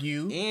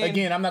argue. And-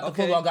 Again, I'm not the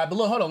okay. football guy, but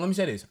look, hold on. Let me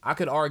say this. I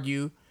could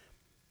argue,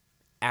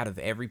 out of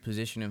every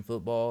position in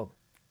football,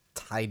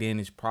 tight end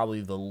is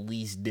probably the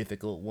least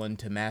difficult one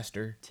to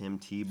master. Tim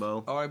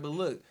Tebow. All right, but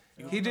look,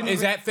 he didn't.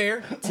 Is that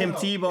fair? Tim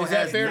Tebow Is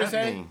that has fair to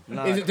say? nothing.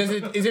 Nah.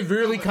 Is it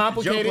really Joe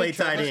complicated? played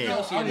tight end.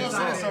 I'm just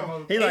saying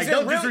so. He like, Is it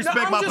don't real- disrespect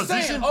no, I'm my just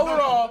saying, position.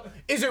 overall,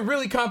 is it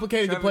really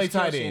complicated to play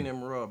Travis tight Kelce and end?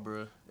 them raw,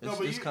 bro. No, It's, but it's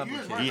you was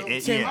complicated. right. Yeah, though.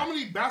 it- Tim, yeah. how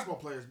many basketball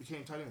players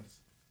became tight ends?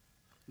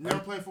 Never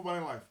played football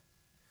in life.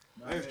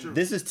 That is true.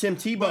 This is Tim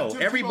But Tebow.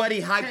 Tim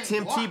Everybody Tebow hyped can't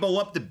Tim block. Tebow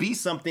up to be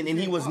something, and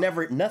he was block.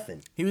 never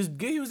nothing. He was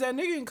good. He was that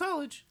nigga in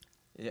college.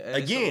 Yeah, it's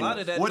a Again, lot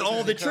of that with niggas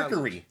all the in college.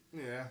 trickery.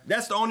 Yeah.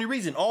 That's the only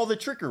reason. All the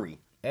trickery.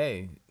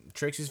 Hey,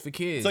 tricks is for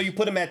kids. So you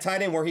put him at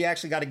tight end where he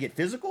actually got to get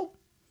physical?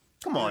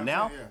 Come on Yeah,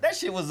 now. yeah. That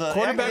shit was a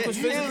Quarterback was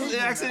it was physical. an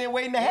accident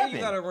waiting to And happen. you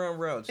gotta run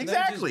routes. Not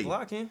Exactly. just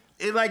blocking.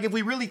 It, like if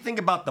we really think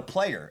about the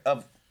player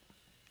of,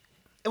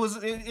 it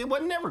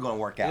wasn't never going to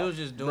work It out. was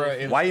just doing. Bruh,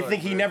 from the Why do you start,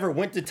 think he bro. never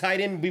went to tight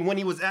end when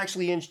he was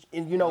actually in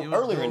He was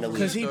earlier in the doing league?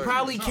 Because he Sorry.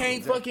 probably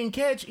can't fucking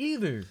catch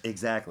either.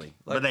 Exactly.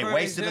 Like, But they for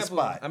wasted example,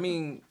 a spot. I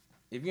mean,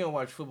 if you don't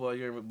watch football,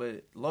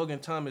 but Logan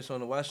Thomas on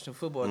the Washington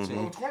football Mm-hmm.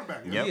 team. Oh,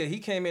 quarterback. Yep. Yeah, he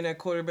came in at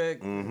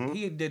quarterback.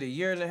 He did a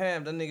year and a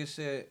half. That nigga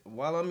said,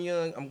 while I'm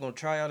young, I'm gonna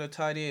try out a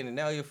tight end, and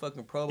now you're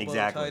fucking Pro Bowl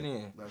Exactly. tight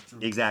end. That's true.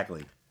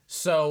 Exactly.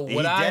 So He's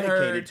what I dedicated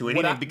heard to it. He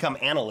what didn't I- become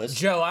analyst.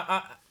 Joe,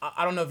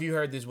 I don't know if you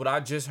heard this. What I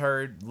just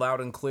heard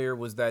loud and clear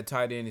was that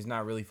tight end is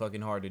not really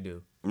fucking hard to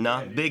do.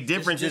 No, big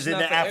difference just is in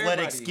not the for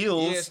athletic everybody.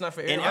 skills Yeah, it's not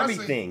for and everybody.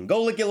 everything.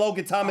 Go look at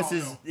Logan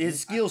Thomas's Oh, his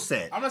skill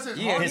set, I'm not saying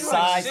it's Yeah, hard. his he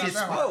size, like his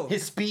 6'4".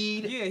 his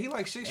speed, Yeah, he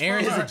like 6'5".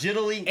 Aaron his is a-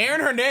 agility.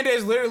 Aaron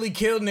Hernandez literally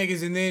killed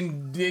niggas and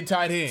then did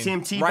tight end.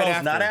 Tim Tebow's right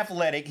after. not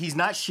athletic. He's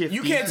not shifty.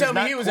 You can't he's tell me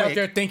not he was quick. out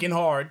there thinking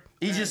hard.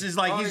 He just is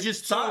like he's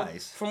just So,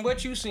 size. From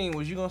what you seen,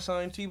 was you gonna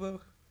sign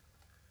Tebow?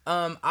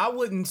 I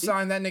wouldn't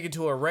sign that nigga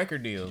to a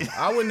record deal.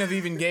 I wouldn't have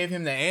even gave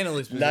him the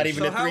analyst position. Not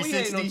even So a how we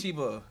hating on 360.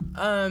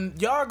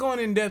 Tebow? Y'all are going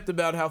in depth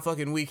about how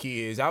fucking weak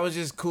he is. I was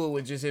just cool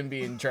with just him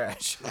being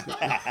trash.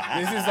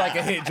 This is like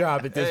a hit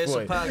drop at Hey, this it's a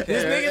point. podcast.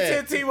 This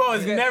nigga Tim Tebow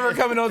is never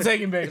coming on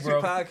Taking Back, It's a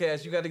bro.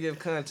 podcast. You got to give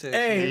context.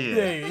 Hey, Yeah.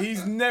 hey,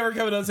 he's never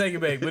coming on Taking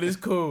Back, but it's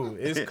cool.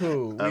 It's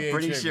cool. We I'm ain't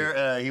pretty tripping.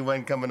 sure he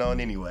wasn't coming on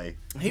anyway.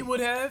 He would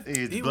have.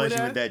 He's He would blushing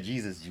have. with that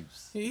Jesus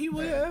juice. He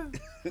would have.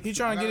 He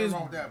trying to get Nothing his.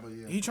 wrong with that, but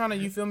yeah. He trying to,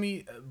 you feel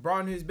me,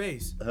 broaden his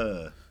base.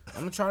 I'm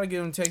gonna try to get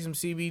him to take some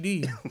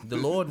CBD. The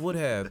Lord would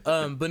have.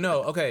 But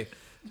no, okay.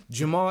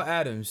 Jamal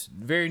Adams,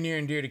 very near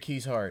and dear to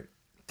Key's heart.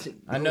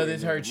 I know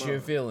this hurts your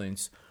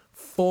feelings.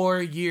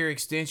 4-year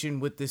extension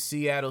with the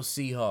Seattle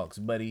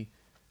Seahawks, buddy.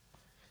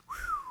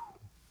 Whew.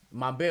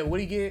 My bet, what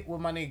he get?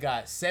 What my nigga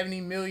got?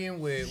 70 million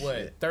with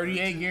what?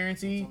 38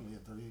 guaranteed. Yeah,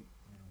 38.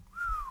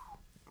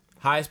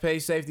 Highest paid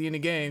safety in the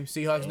game.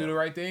 Seahawks do the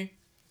right thing.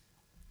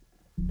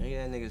 They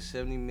got that nigga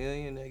 70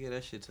 million. They get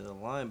that shit to a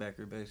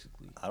linebacker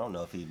basically. I don't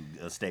know if he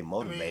stay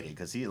motivated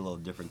because he's a little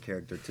different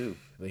character too.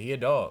 But he a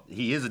dog.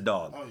 He is a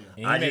dog. Oh yeah. And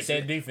he I make just-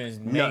 that defense.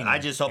 No, mean. I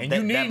just hope And that,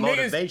 you need that niggas-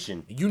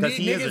 motivation You because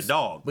need he niggas, is a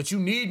dog. But you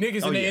need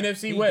niggas Oh, in the yeah.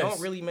 NFC He West.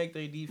 don't really make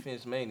their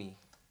defense many.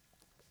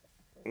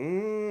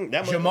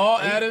 That Jamal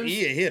he- Adams?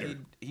 he a hitter,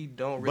 He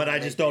don't. Really but I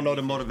make just their don't know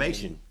the defense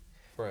motivation.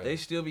 Bruh. They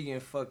still be getting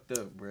fucked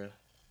up, bruh.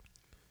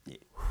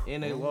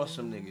 And they lost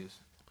some niggas.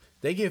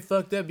 They get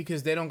fucked up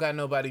because they don't got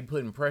nobody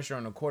putting pressure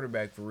on the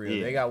quarterback for real.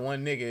 Yeah. They got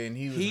one nigga and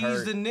he was He's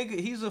hurt. the nigga.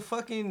 He's a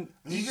fucking.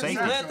 He Safety.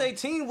 led their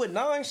team with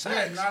 9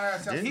 sacks.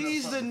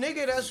 He's the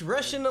nigga that's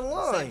rushing the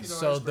line.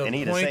 So the They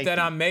need a point safety. that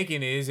I'm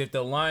making is if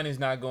the line is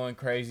not going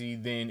crazy,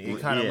 then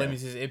it kind of Yeah.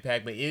 limits his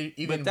impact. But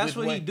even But that's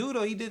with what he do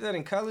though. He did that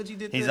in college. He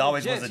did. He's that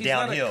always in the was a Jets. He's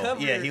not downhill.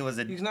 cover- Yeah, he was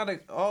a- He's not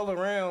an all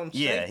around.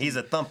 Yeah, he's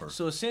a thumper.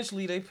 So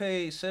essentially, they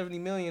paid 70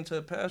 million to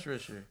a pass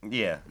rusher.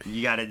 Yeah,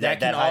 you got it.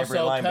 that That can hybrid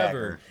also linebacker.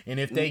 cover. And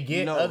if they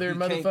get No, other he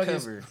can't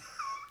motherfuckers, cover.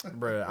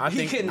 bruh, I He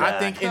think cannot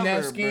in that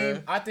cover, scheme,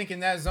 bruh. I think in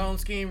that zone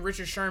scheme,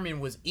 Richard Sherman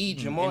was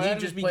eating, Jamal and he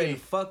Adams just be getting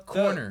played fucked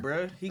corner. up,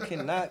 bro. He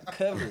cannot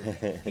cover.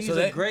 He's So a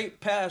that- great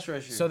pass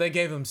rusher. So they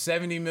gave him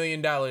 $70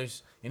 million,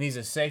 and he's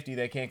a safety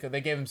that can't. They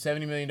gave him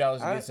 $70 million to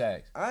get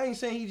sacks. I ain't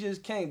saying he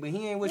just can't, but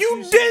he ain't what You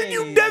you did. saying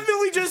You is-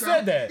 definitely just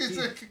said that.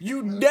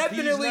 You He's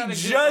definitely not a good-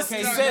 just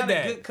okay, he's said not a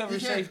that. good cover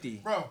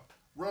safety. Bro,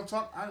 real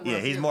talk. Yeah,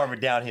 he's more of a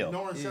downhill.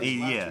 No interceptions He-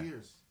 the last yeah. 2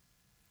 years.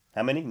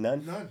 How many?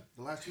 None. None.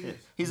 The last 2 years.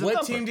 He's a What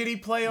thumper. team did he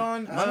play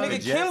on? My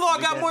nigga Jets, Kinlaw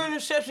the got Jets. more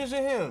interceptions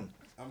than him.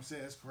 I'm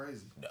saying it's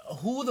crazy.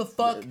 Who the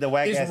fuck The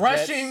whack is ass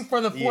rushing Jets?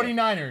 for the Yeah.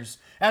 49ers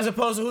as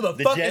opposed to who the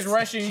The fuck Jets? is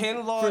rushing for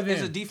Kinlaw them?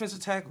 is a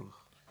defensive tackle.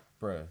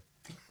 Bruh.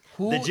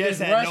 Who The Jets is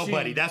had rushing,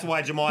 nobody. That's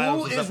why Jamal Adams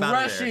Who was is up out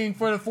of there. rushing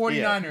for the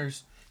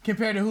 49ers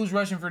compared to who's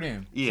rushing for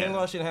them? Yeah.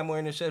 Kinlaw should have more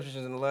interceptions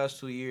in the last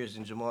 2 years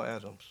than Jamal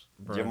Adams.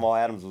 Jamal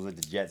Adams was with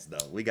the Jets though.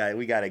 We got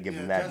to give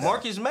him Yeah, that. Jets-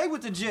 Marcus May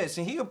with the Jets,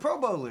 and he a Pro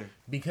Bowler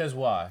Because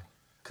why?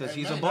 because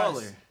Hey, he's a May baller.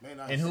 nice. May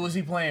nice. And who was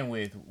he playing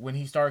with when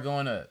he started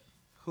going up?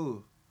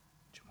 Who?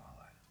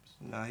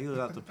 Nah, he was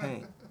out the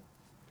paint.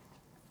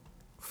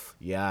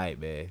 Yeah, alright,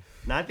 man.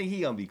 No, I think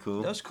he gonna be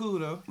cool. That's cool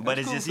though. But That's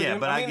it's cool just- for yeah, them.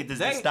 but I get this-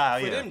 the style,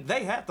 for yeah. them,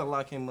 they have to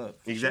lock him up.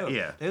 for Exact- sure.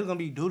 yeah. They're gonna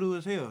be doo doo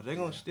as hell. They're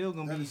gonna still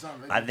gonna That be. is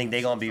something. I think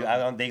they gonna be.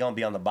 They gonna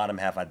be on the bottom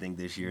half. I think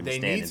this year in the They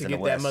need standings to in the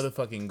get that West.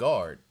 motherfucking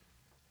guard.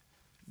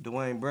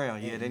 Dwayne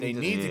Brown, yeah, They they,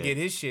 need to yeah. get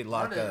his shit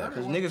locked Are they- up.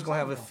 Because niggas gonna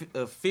have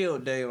a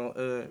field day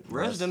on.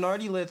 Russ done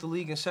already led the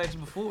league in sacks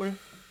before.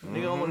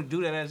 Nigga don't want to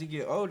do that as he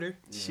get older.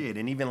 Shit,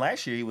 and even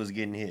last year he was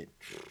getting hit.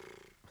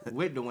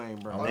 With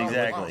Dwayne Brown.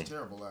 Exactly. was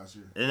terrible last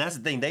year. And that's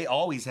the thing. They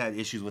always had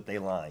issues with their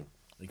line.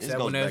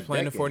 Except when they was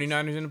playing the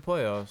 49ers in the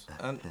playoffs.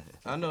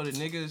 I know the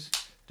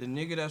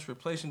nigga that's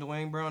replacing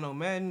Dwayne Brown on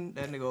Madden,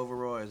 that nigga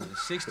overall is a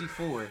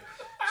 64.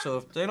 So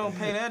if they don't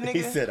pay that nigga,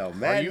 He said, "Oh Are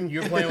man,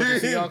 you're playing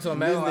with the Seahawks on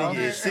Madden? No, I was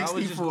nigga just is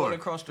going 64.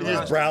 across the Just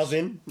roster.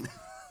 browsing."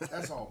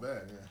 That's all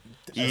bad.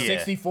 Yeah. Yeah.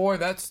 64,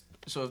 that's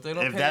So if they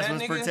don't If pay that's that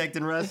what's nigga,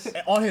 protecting Russ,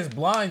 on his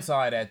blind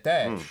side at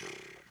that.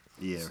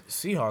 yeah.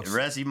 Seahawks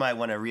Russ, you might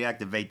want to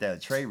reactivate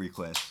that trade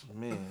request.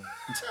 man,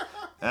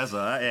 That's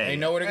all. Hey,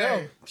 ain't nowhere to go.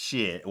 Hey.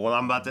 shit. Well,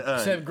 I'm about to.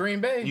 Except Green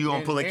Bay. You gonna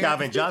And- pull a and-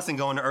 Calvin Johnson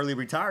going to early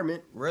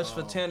retirement? Russ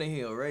for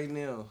Tannehill right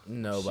now.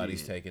 Nobody's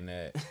Shit. taking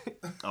that.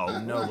 Oh,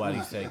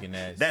 Nobody's taking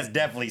that. That's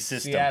definitely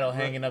system. Seattle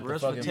hanging up the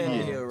Russ fucking with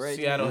Tannehill phone. right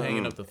Seattle now.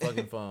 hanging up the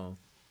fucking phone.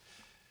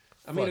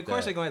 I mean, Fuck of course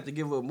that. they're gonna have to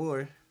give up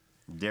more.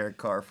 Derek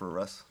Carr for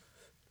Russ.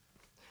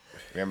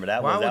 Remember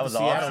that Why one? That would was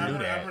Seattle awesome. do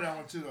I that? remember that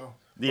one too, though.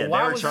 Yeah, Why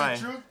they were was it trying.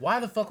 True. Why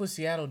the fuck would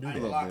Seattle do I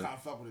ain't that? gonna lie, I can't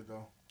fuck with it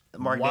though.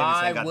 Mark Davis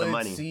Why ain't got the would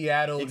money.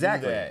 Seattle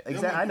Exactly. do that?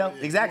 Exactly. I know.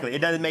 Exactly. It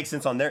doesn't make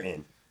sense on their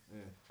end.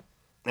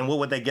 And what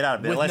would they get out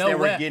of it? With Unless no they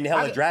were rep- getting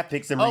hella I- draft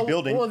picks and Oh,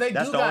 rebuilding. well, they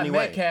that's do the got only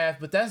way. Metcalf,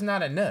 but that's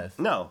not enough.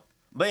 No.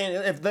 But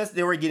if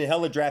they were getting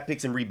hella draft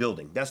picks and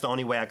rebuilding, that's the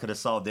only way I could have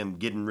saw them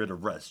getting rid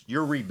of Russ.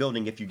 You're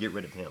rebuilding if you get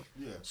rid of him.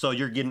 Yeah. So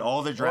you're getting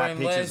all the draft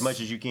picks unless as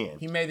much as you can.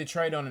 He made the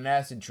trade on an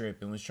acid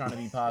trip and was trying to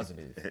be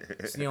positive.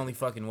 It's the only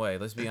fucking way.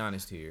 Let's be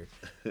honest here.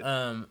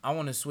 I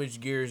want to switch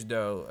gears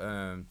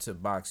though to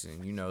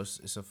boxing. You know,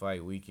 it's a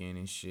fight weekend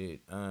and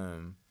shit.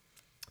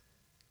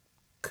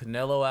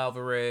 Canelo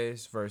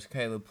Alvarez versus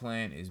Caleb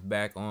Plant is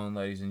back on,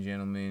 ladies and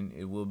gentlemen.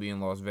 It will be in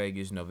Las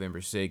Vegas November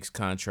 6th.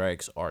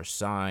 Contracts are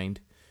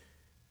signed.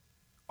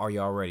 Are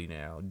y'all ready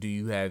now? Do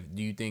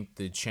you think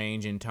the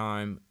change in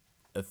time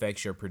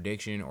affects your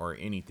prediction or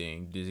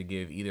anything? Does it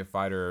give either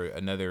fighter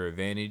another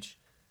advantage?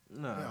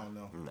 No, Hell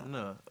no.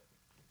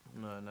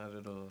 no, not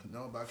at all.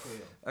 No, by KO.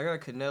 I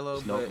got Canelo,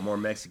 There's no but more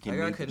Mexican I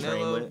got meat to train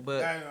Canelo, with. but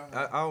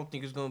Yeah, I don't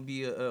think it's gonna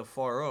be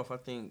far off. I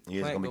think Yeah,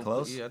 it's Plant gonna be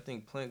close? Yeah, I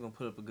think Plant gonna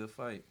put up a good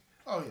fight.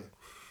 Oh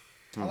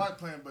yeah. I like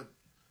playing, but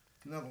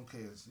Canelo don't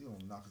care. He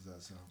don't knock his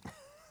ass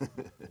out.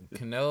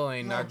 Canelo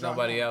ain't No, knocked John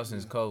nobody Jones, out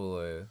since yeah.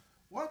 Kovalev.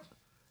 What?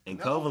 And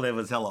No. Kovalev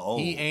was hella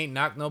old. He ain't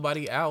knocked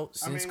nobody out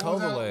I mean, since what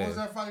was Kovalev.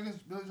 that fight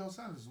against Billy Joe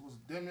Sanders? It was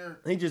damn near.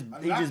 He just a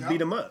beat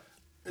knockout. him up.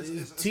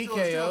 It's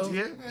TKO.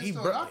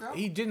 Yeah,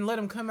 He didn't let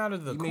him come out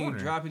of the You corner. mean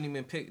dropping him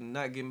and picking,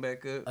 not getting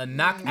back up? A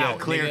knockout. Yeah,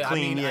 clear, nigga.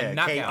 clean, I mean, yeah, a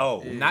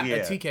knockout. KO, Not yeah. a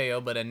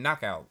TKO, but a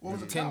knockout. What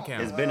was the 10 count?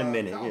 count. It's been a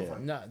minute, Count yeah.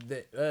 fight. No,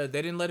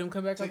 they didn't let him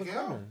come back out the TKO.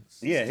 corner.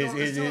 Yeah, they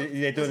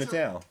threw in the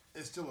still- towel.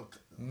 It's still a.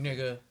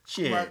 Nigga.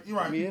 Shit. You're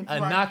right. Yeah. A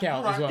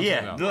knockout is what I'm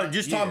Yeah, talking about.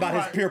 just talking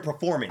about his pure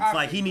performance.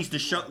 Like he needs to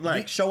show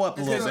up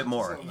a little bit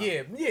more.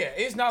 Yeah.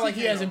 It's not like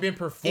he hasn't been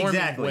performing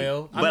Exactly.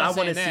 well. But I want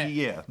wanna to see,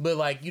 yeah. But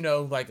like, you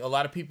know, like a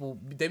lot of people,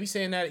 they be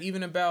saying that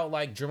even about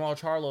like Jamal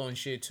Charlo and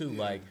shit too.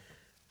 Like,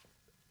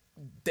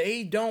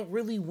 they don't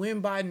really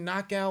win by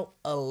knockout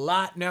a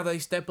lot now they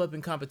step up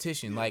in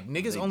competition. Like,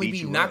 niggas They only beat be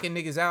you knocking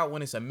niggas out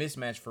when it's a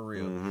mismatch for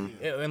real.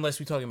 Unless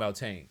we talking about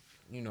Tank.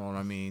 You know what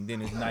I mean?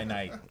 Then it's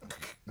night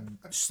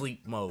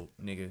sleep mode,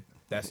 nigga.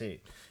 That's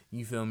it.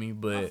 You feel me?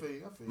 But I feel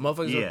you.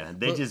 motherfuckers, Yeah,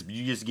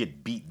 you just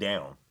get beat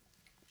down.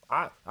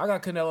 I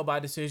got Canelo by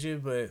decision,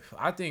 but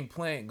I think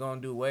Plant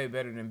gonna do way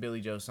better than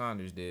Billy Joe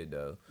Saunders did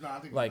though. No, I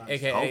think Like, nice.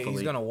 AKA, Hopefully.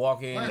 he's gonna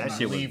walk in That and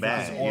shit was leave bad,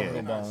 with his yeah.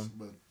 orbital Nice, bone.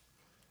 but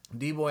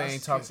D-Boy That's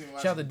ain't talked. kissing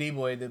Shout out to last-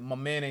 D-Boy. My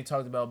man ain't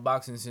talked about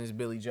boxing since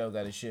Billy Joe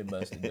got his shit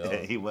busted, dog.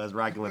 He was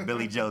rocking with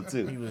Billy Joe He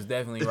too. was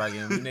definitely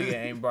rocking. The nigga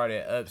ain't brought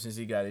it up since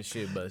he got his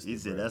shit busted. He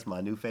said bro. that's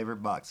my new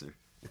favorite boxer.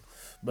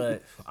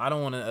 But I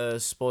don't want to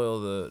spoil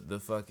the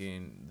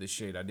fucking the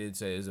shit. I did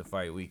say it's a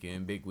fight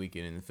weekend, big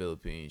weekend in the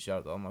Philippines. Shout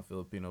out to all my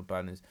Filipino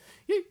partners.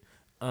 Yeah.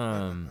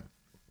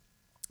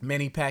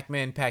 Manny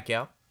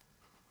Pacquiao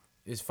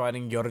is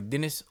fighting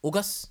Yordenis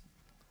Ugas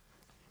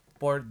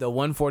for the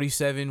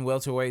 147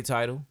 welterweight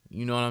title.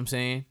 You know what I'm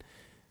saying?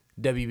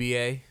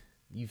 WBA.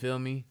 You feel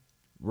me?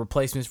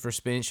 Replacements for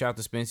Spence. Shout out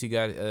to Spence. He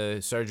got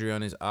surgery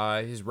on his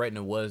eye. His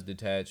retina was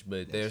detached,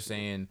 but they're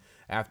saying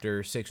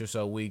after 6 or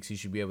so weeks he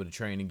should be able to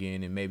train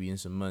again, and maybe in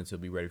some months he'll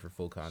be ready for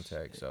full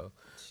contact. So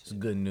it's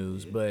good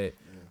news. But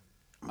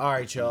all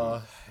right,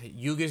 y'all.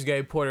 Ugas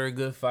gave Porter a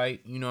good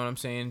fight. You know what I'm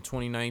saying?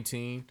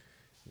 2019.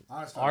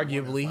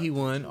 Arguably he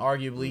won.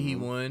 He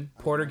won.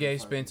 Porter gave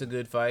Spence a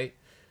good fight.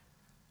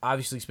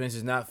 Obviously Spence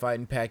is not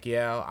fighting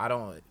Pacquiao. I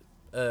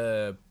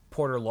don't.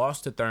 Porter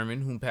lost to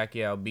Thurman, whom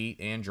Pacquiao beat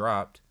and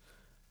dropped.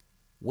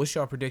 What's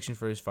your prediction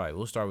for his fight?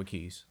 We'll start with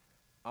Keys.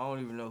 I don't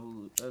even know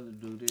who the other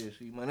dude is.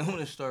 So you might want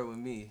to start with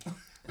me.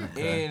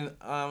 And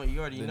you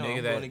already The know nigga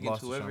I'm that going against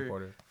lost to Sean whoever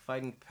Porter.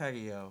 fighting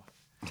Pacquiao.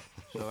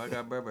 So I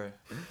got Berber.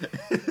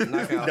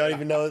 Don't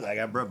even know. I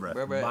got bruh.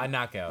 Berber By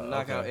knockout.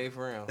 knockout Okay. 8th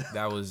round.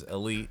 That was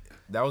elite.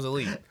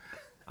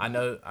 I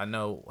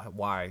know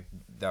why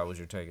that was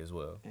your take as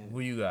well. Who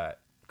you got,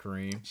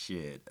 Kareem?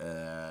 Shit.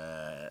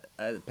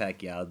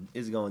 Pacquiao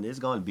it's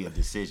going to be a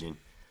decision.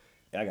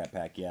 I got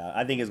Pacquiao.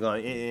 I think it's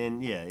going,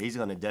 and yeah, he's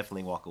going to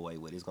definitely walk away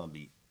with it. It's going to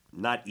be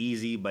not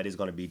easy, but it's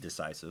going to be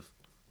decisive.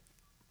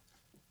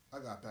 I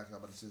got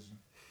Pacquiao by decision.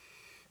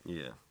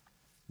 Yeah.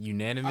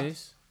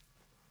 Unanimous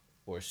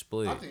or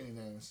split? I think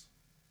unanimous.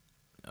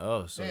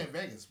 Oh, so They're in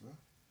Vegas, bro.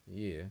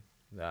 yeah.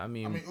 I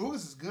mean, Ugas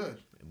is good.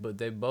 but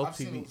they both I've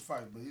seen PB, Ugas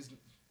fight, but he's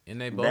and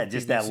they both That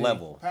just that PBC.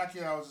 level.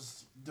 Pacquiao is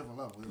just a different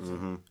level.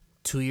 Mm-hmm.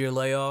 2-year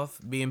layoff,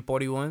 being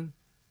 41.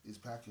 He's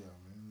Pacquiao,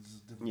 man. This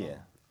is a different Yeah.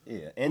 level.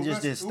 Yeah. And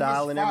just Ugas- his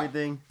style Ugas and fought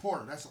everything.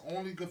 Porter, that's the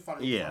only good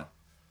fighter. Yeah.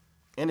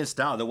 And his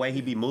style, the way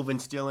he be moving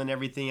still and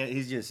everything,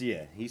 he's just,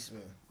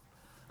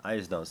 I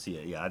just don't see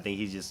it. Yeah, I think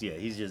he's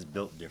just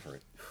built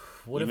different.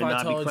 What Even if though I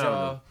I be told clowning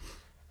y'all him.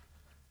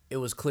 it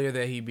was clear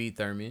that he beat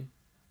Thurman,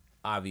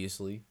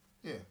 obviously.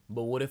 Yeah.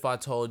 But what if I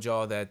told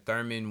y'all that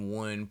Thurman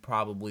won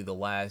probably the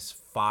last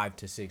 5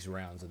 to 6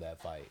 rounds of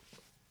that fight?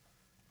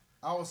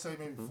 I would say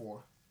maybe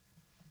 4.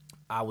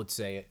 I would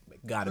say it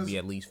got to be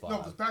at least 5. No,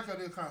 because Pacquiao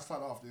did kind of slide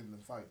off the end of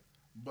the fight.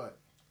 But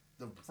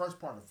the first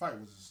part of the fight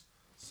was just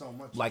so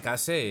much. Like I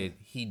said,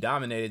 he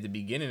dominated the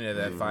beginning of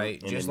that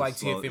fight, And just then like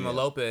slow- Teofimo yeah.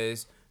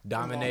 Lopez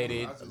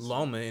dominated I just-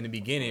 Loma in the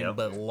beginning, Yep.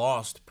 but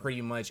lost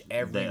pretty much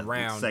every The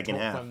round second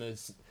half.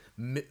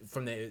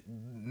 from the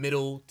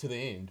middle to the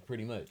end,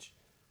 pretty much.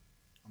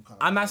 kinda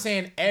I'm not biased.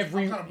 saying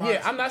every. I'm kinda Yeah,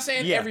 biased. I'm not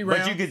saying Yeah, every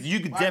round. but you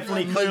could I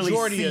definitely feel clearly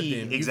majority see of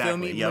them. You exactly. feel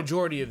me? Yep.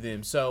 Majority of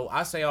them. So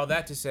I say all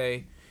that to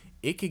say,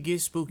 it could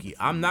get spooky.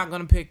 I'm not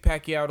gonna pick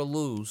Pacquiao to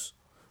lose,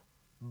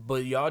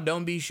 but y'all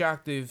don't be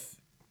shocked if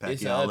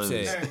it's an Pacquiao upset.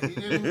 loses. Yeah, he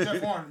didn't lose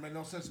Jeff Warren. It made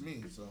no sense to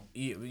me. So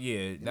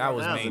Yeah, that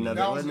was That was main. another,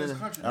 That was wasn't his it?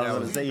 country. I was That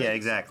gonna was say, his yeah, country.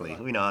 exactly.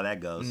 We know how that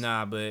goes.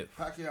 Nah, but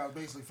Pacquiao is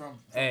basically from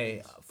hey,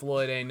 Vegas.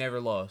 Floyd ain't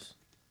never lost.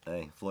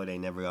 Hey, Floyd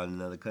ain't never got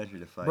another country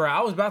to fight. Bro,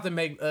 I was about to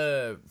make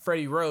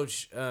Freddie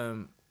Roach.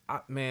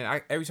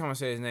 Every time I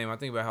say his name, I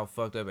think about how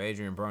fucked up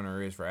Adrian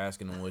Broner is for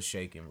asking him what's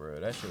shaking, bro.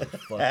 That shit was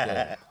fucked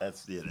up.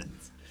 That's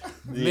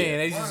Man,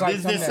 it's just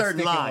like There's something that certain stick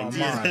in my lines.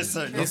 Yeah, mind. there's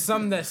certain- It's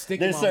something that stick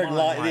in There's my certain mind.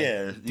 lines. like,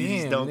 Yeah, you just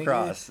damn, don't nigga.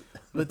 cross.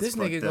 But this It's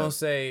nigga fucked gonna up.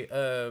 say,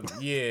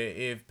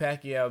 if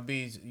Pacquiao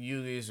beats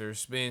Ugas or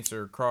Spence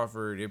or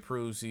Crawford, it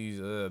proves he's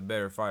a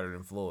better fighter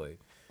than Floyd.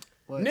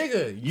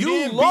 Nigga, you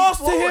didn't beat lost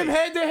to Floyd. him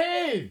head to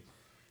head.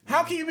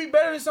 How can you be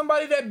better than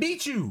somebody that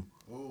beat you?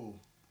 Ooh,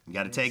 You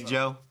got to take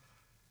Joe.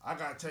 I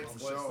gotta take for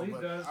What sure. Sleep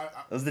But does.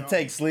 It was the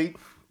take sleep.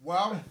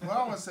 Well, what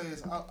I want to say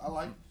is I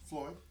like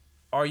Floyd.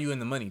 Are you in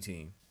the money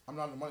team? I'm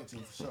not on the money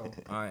team for sure.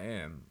 I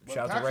am. But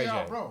Shout out to Ray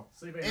Pacquiao, J. bro.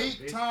 Sleep ain't no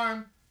bitch.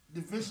 8-time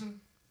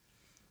division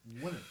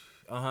winner.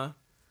 Uh-huh.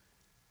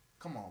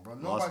 Come on, bro.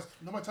 Lost.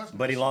 Nobody touched him.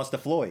 But he lost to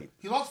Floyd.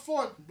 He lost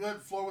Floyd.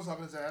 But Floyd was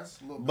hugging his ass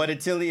a little bit. But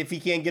if he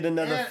can't get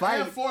another fight,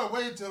 And Floyd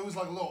waited till he was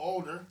like a little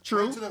older.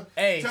 True. Waited till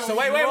Hey, till so he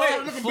wait.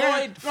 was looking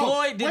better.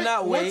 Floyd did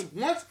not wait.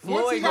 Once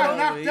Floyd he got did not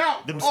knocked wait.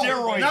 out. Them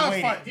steroids now let's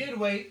waited. fight. Did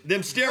wait.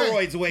 them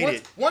steroids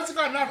waited. Once he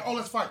got knocked out,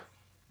 let's fight.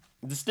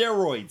 The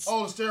steroids.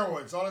 Oh, the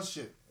steroids, all that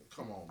shit.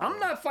 Come on, bro. I'm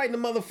not fighting a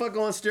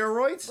motherfucker on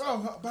steroids.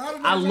 Bro, but how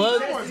did I he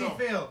love- steroids, Tests did though?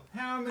 he fail?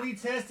 How many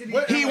tests did he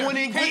What- fail? He wouldn't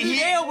get. Can't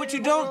yell what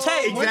you don't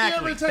take. When did he Exactly.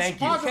 ever test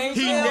Thank you. positive?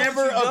 He Yeah, never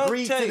but you don't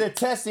agreed to take. the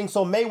testing,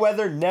 so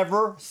Mayweather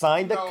never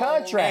signed a No.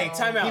 contract.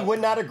 Hey, time out. He would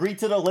not agree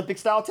to the Olympic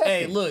style testing.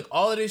 Hey, look,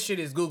 all of this shit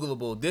is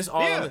Googleable. This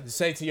all Yeah. I'm gonna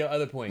say to your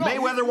other point.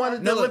 Mayweather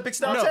wanted the Olympic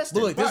style testing.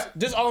 But look, But-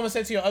 this all I'm gonna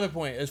say to your other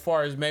point, as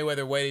far as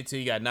Mayweather waited till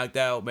he got knocked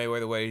out,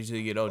 Mayweather waited till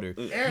he get older.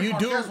 And You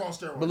do, Marquez on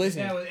steroids. but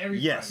listen, That was every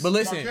Yes. fight. but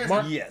listen, Marquez-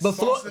 Mark, Yes. but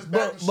Sauce his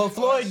back and but shit,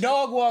 Floyd all that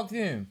dog walked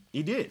in.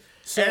 He did.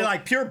 So- And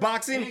like pure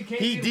boxing, And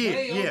he get did.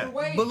 way Yeah.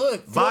 overweight. But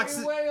look,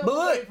 Boxing- Way but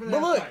overweight look, for but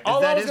that look. fight.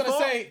 All that I was his gonna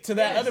fault? say to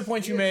that Yes. other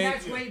point you The made,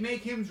 catch weight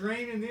make him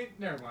drain, and then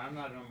never mind. I'm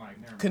not on mic.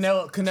 Never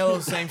mind.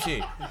 Canelo, same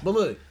shit. But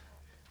look,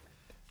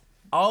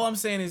 all I'm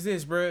saying is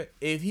this, bro.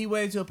 If he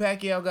waited till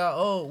Pacquiao got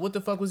old, what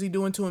the fuck was he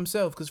doing to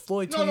himself? Because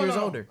Floyd 2 years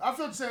older. I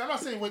feel the same. I'm not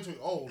saying wait till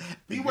he's old.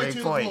 He Great wait till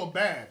he's a point. little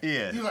bad.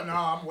 Yeah. He's like,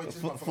 nah, I'm waiting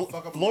till he's gonna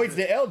fuck up. a Floyd's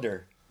little the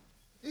elder.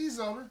 bit. He's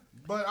older,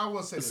 but I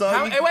will say this. So-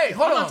 Hey, wait,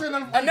 hold I'm not saying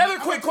on. nothing- Another I'm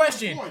quick not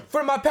saying question Floyd.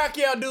 for my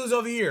Pacquiao dudes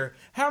over here.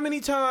 How many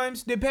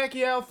times did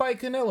Pacquiao fight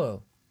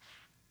Canelo?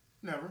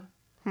 Never.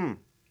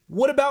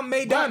 What about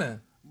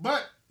Maidana?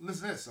 But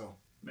listen to this, so.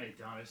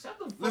 Maidana, shut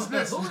the fuck Listen, up.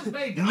 listen. Who is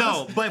Maidana?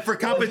 No, but for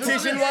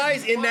competition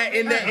wise, in that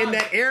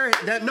era,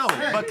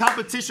 but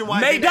competition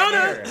wise,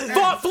 Maidana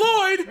fought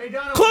Floyd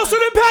Maidana closer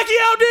was- than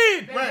Pacquiao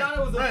did.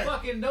 Maidana was a Right.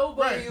 fucking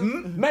nobody. Right.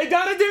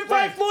 Maidana didn't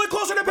fight Right. Floyd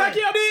closer than Right.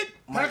 Pacquiao did.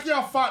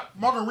 Pacquiao fought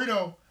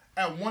Margarito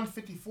at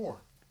 154.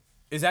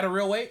 Is that a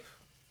real weight?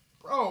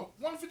 Bro,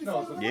 154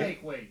 No, is it's a a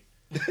fake weight.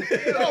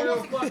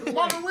 No,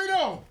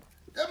 Margarito.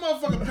 That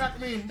motherfucker packed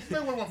me.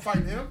 Mayweather wasn't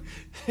fighting him.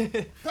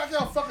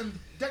 Pacquiao fucking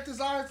decked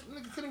his eyes.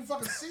 Nigga couldn't even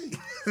fucking see.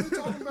 What are you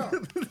talking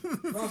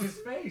about? Broke his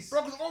face.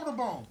 Broke his over the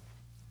bone.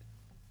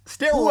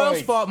 Steroids. Who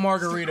else fought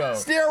Margarito?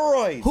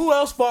 Steroids. Who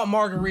else fought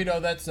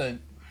Margarito? That's a.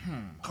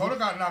 Cotto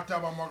got knocked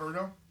out by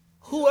Margarito.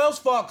 Who else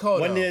fought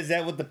Cotto? When is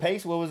that with the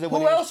pace? What was it?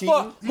 When Who he was else cheating?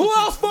 fought? Who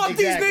else fought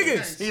Exactly. these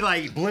niggas? He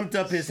like blimped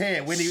up his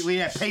hand when he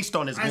had paste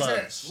on his I said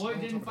gloves.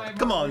 Floyd didn't fight.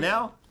 Come on Margarito.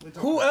 now.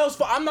 Who else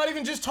fought? I'm not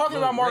even just talking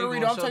about Ray Margarito.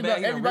 going I'm so talking bad, about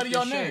he gonna everybody rip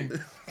y'all your name.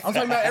 shirt. I'm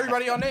talking about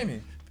everybody y'all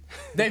naming.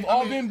 They've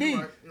all been beat. You're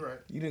right. You're right.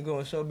 You didn't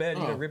go so bad,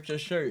 you done ripped your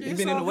shirt. You It's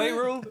been in all the weight good.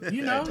 room?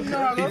 You know how I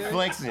He's love it.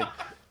 flexing.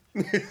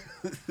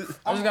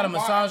 I just got a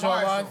massage all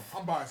live.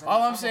 I'm biased.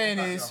 All I'm a saying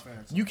Pacquiao is,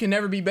 fan, so. you can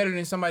never be better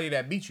than somebody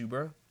that beat you,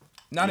 bro.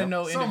 Not in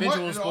no Somewhat,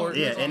 individual it all sport.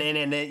 Yeah, depends on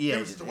and yeah.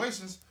 different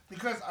situations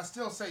because I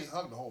still say he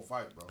hugged the whole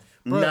fight,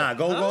 bro. Nah,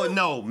 go.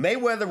 No,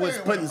 Mayweather was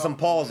Hey, putting wait, some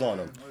hold paws on.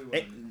 on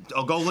him.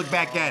 Go look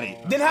back at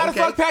it. Then how Okay.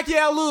 the fuck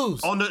Pacquiao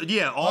lose? On the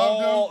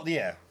Hugged him.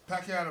 yeah.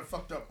 Pacquiao done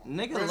fucked up.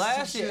 Nigga Wrists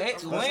last and year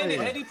shit. landed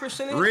saying. 80%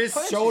 of his Wrist,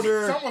 punches.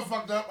 shoulder, Someone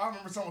fucked up. I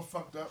remember someone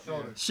fucked up.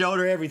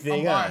 shoulder,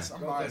 everything. I'm Huh? biased.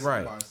 I'm biased. Right.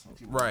 I'm biased. I'm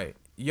keeping Right.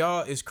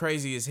 Y'all is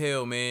crazy as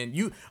hell, man.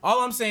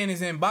 All I'm saying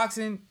is in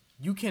boxing,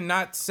 you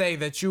cannot say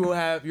that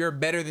you're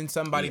better than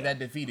somebody that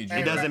defeated you.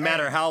 It doesn't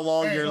matter how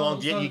long Hey, your so-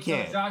 longevity. You So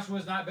can't.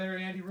 Joshua's not better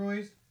than Andy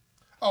Ruiz?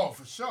 Oh,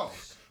 for sure.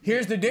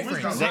 Here's the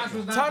difference. Wisdom.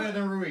 Joshua's not Time- better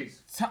than Ruiz.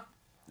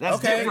 That's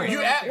Okay, different.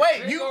 you Right there. wait,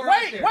 There you you go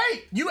right wait, there.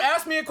 wait. You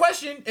asked me a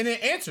question and then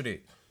answered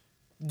it.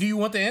 Do you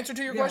want the answer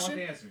to your Yeah, I want question?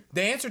 the answer.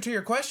 The answer to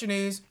your question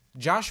is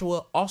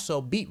Joshua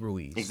also beat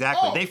Ruiz.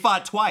 Exactly. Oh. They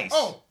fought twice.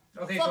 Oh,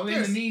 Okay, fuck so in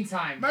this. the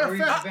meantime, Matter of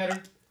Ruiz is fact-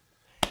 better.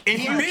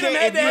 If you beat him can't,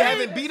 head if to you head?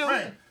 haven't beat him,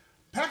 Right.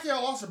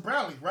 Pacquiao lost to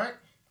Bradley, right?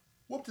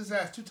 Whooped his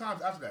ass 2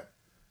 times after that.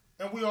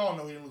 And we all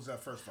know he didn't lose that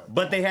first fight.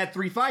 but they had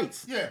 3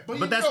 fights. yeah,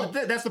 but that's know,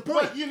 that's the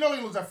point. But you know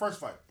he lose that first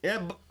fight. Yeah,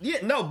 but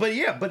that's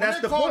When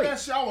the they called point. that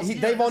shit, I was here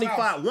They've at his only house,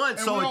 fought once, and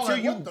so we all until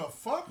like, you what the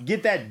fuck?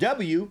 get that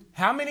W,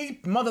 How many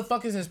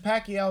motherfuckers has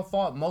Pacquiao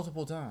fought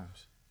multiple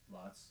times?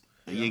 Lots.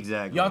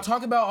 exactly. Y'all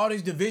talk about all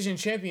these division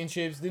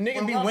championships. The nigga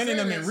Well, be what I'm winning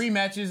them saying and is-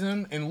 rematches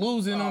them and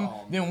losing them,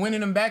 Oh, then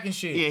winning them back and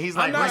shit. Yeah, he's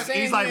I'm like not Ric-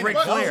 saying he's like he Ric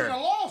didn't- But Flair. those are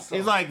the loss, though.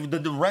 He's like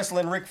the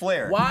wrestling Ric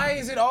Flair. Why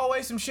is it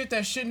always some shit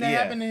that shouldn't have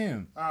Yeah. happened to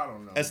him? I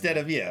don't know. Instead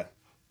of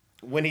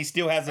when he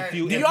still has a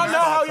few. Do y'all empty know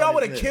how spots y'all on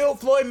would his have list. killed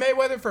Floyd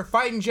Mayweather for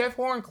fighting Jeff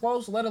Horn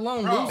close, let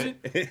alone Bro, losing?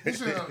 he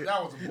should've-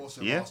 that was a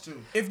bullshit Yeah. loss,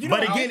 too. If you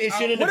But don't- again, it I-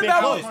 shouldn't what have been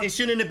about- close. It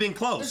shouldn't have been It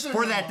close shouldn't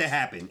for have that been to close.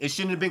 happen. It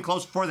shouldn't have been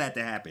close for that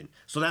to happen.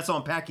 So that's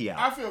on Pacquiao.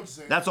 I feel what you're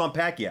saying. That's on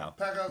Pacquiao.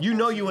 Pacquiao's You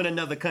know bullshit. you in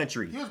another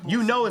country. He was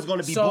You know bullshit. it's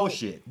going to be So,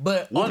 bullshit.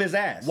 But Whoop on- his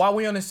ass. While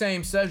we on the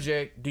same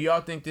subject, do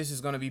y'all think this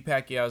is going to be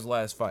Pacquiao's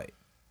last fight?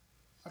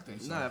 I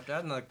think so. Nah, if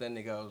I knocked that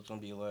nigga out, it's gonna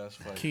be your last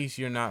fight. Keith,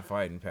 you're not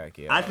fighting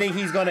Pacquiao. I think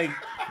he's gonna.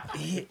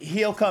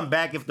 He'll come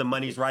back if the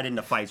money's right and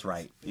the fight's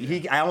right.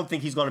 I don't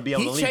think he's gonna be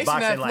able to He's leave chasing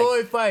boxing that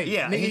Floyd fight.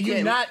 Yeah, Nigga, he you're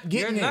can't- not You're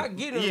getting it. not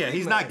getting. Yeah,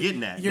 he's not getting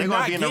that. You're They're gonna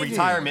not be in a getting it.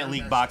 retirement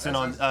league boxing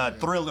on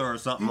Thriller or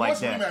something He like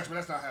wants to that. rematch, but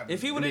that's not happening.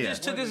 If he would have Yeah.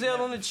 just took his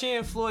L on the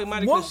chin, Floyd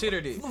might have What?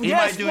 considered it. He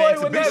Yes, might do Floyd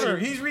would exhibition. never.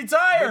 He's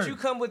retired. But you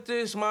come with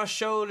this, my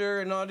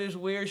shoulder, and all this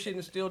weird shit,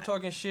 and still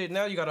talking shit.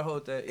 Now you gotta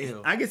hold that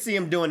L. I can see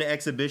him doing the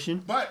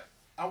exhibition. But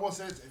I will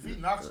say this, if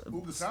he knocks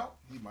Ugas out,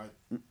 he might.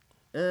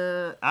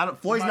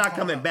 Floyd's He might not call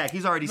coming out. back.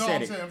 He's already No, said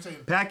I'm it. saying-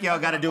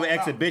 Pacquiao got to do an Call out.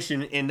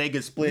 exhibition and they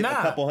could split a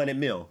Nah. couple $100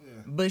 million.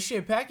 But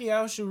shit,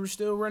 Pacquiao should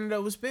still run it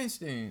up with Spence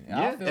then.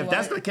 Yeah, if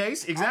that's the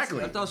case,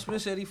 exactly. I thought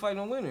Smith said he fighting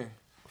a winner.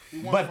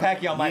 But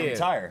Pacquiao might Yeah.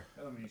 retire.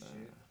 That don't mean shit.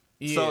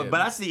 Yeah. So,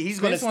 but I see he's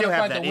going to Spence wanna still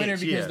have fight that the winner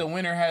itch. because Yeah. the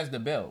winner has the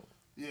belt.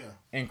 Yeah.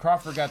 And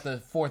Crawford got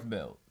the 4th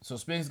belt. So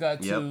Spence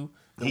got 2. Yep.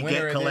 The He winner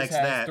of this collects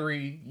has that.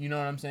 3. You know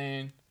what I'm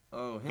saying?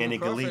 Oh, him And it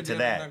could Crawford lead to then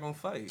that. Not gonna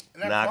fight.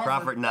 And that Nah,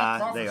 Crawford, nah,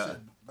 Crawford they are-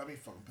 should- I'd be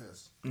fucking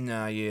pissed.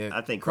 Nah, yeah. I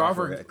think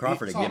Crawford So, again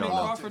I mean, on that.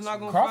 Crawford not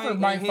gonna Crawford fight.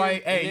 might and fight-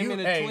 Him, hey, and him you- and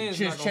the hey, twins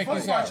just not check gonna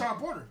this Fuck fight. out. Sean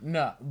Porter.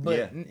 No, but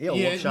Yeah, he'll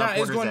whoop Sean it's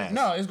Porter's going. ass.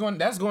 No, it's going.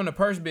 That's going to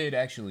purse bid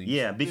actually.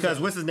 Yeah, because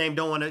what's his name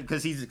don't want to,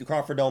 because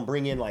Crawford don't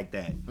bring in like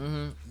that.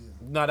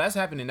 No, that's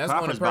happening. That's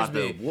Crawford's going to about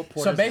purse to bid. whoop So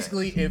Porter's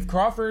basically, if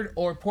Crawford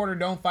or Porter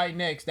don't fight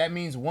next, that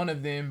means one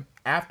of them,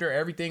 after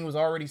everything was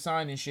already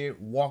signed and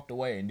shit, walked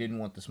away and didn't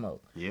want the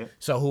smoke. Yeah.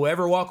 So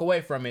whoever walk away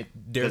from it,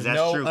 there's 'Cause that's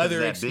no true, 'cause other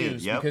of that bid.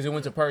 excuse Yep. because it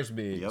went to purse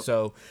bid. Yep.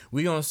 So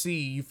we gonna see,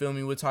 you feel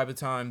me, what type of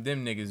time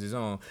them niggas is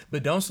on.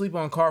 But don't sleep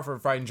on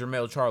Crawford fighting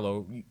Jermell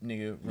Charlo,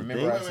 nigga.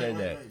 Remember think? I said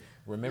that. Wait.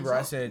 Remember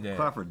I said that.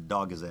 Crawford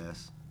dog his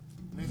ass.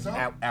 Think so?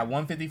 At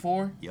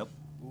 154. Yep.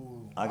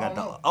 Ooh, I got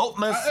the don't know.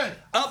 utmost, Hey,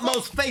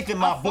 utmost faith in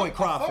my boy I fuck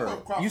Crawford.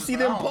 with Crawford, You see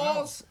but I them don't know.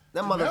 paws?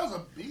 That Jamell's mother.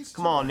 a beast.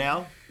 Come on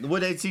now. What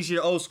they teach you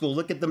the old school?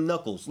 Look at them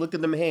knuckles. Look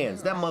at them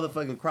hands. That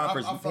motherfucking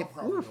Crawford's. I fuck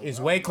Crawford. It's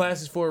weight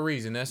classes for a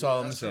reason. That's all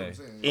I'm That's gonna what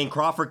say. saying. And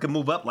Crawford can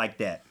move up like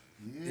that.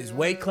 It's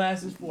weight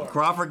classes for.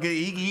 Crawford,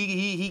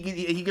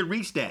 he could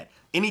reach that.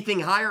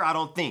 Anything higher, I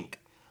don't think.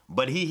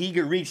 But he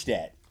could reach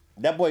that.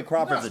 That boy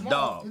Crawford's a He's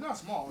dog. not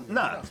small. He's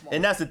Nah, not small.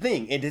 and that's the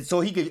thing. And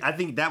so he could. I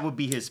think that would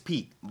be his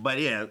peak. But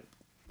yeah,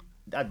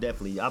 I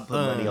put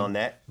money on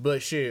that.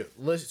 But shit,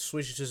 let's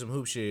switch it to some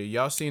hoop shit.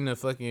 Y'all seen the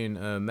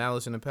fucking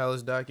Malice in the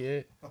Palace doc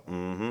yet?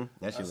 Mm-hmm.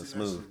 That shit I was seen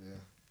that smooth. shit, yeah.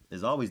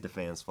 It's always the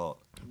fans'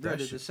 fault. Bro,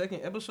 did the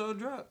second episode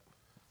drop?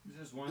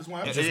 Just one. This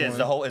one It episode. is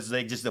the whole. It's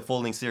like just the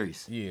full length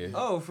series. Yeah.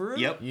 Oh, for real?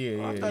 Yep. Yeah,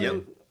 Oh, I yeah, thought yeah. it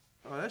was-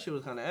 oh, that shit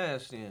was kind of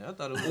ass then. I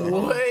thought it was.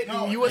 What?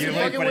 No, You wasn't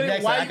You're waiting fucking for with the it?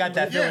 next one. Why? I got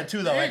that Yeah, feeling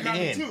too, though. yeah, At the got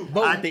me end,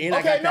 too. at the end, I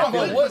Okay, got no,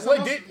 that but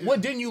feeling.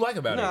 what didn't you like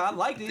about No, it? I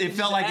liked it. It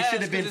felt like it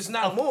should have been. It's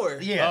not more.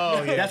 Yeah,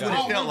 Oh, yeah, that's what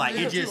got it felt like.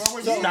 Yeah, It too. just I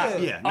was- stopped. Yeah.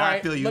 Yeah, no, All I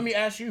right, feel you. let me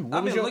ask you. What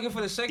I've was been your? looking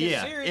for the second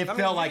Yeah, series. it I mean,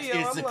 felt like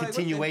video, it's I'm a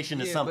continuation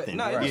what of the- something.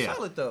 Nah, it was Yeah.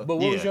 solid though. But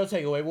what was Yeah. your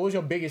takeaway? What was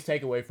your biggest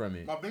takeaway from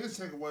it? My biggest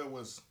takeaway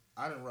was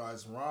I didn't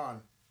realize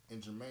Ron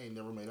and Jermaine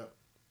never made up.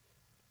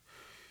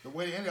 The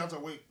way it ended, I was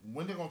like, wait,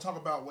 when they gonna talk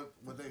about what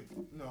they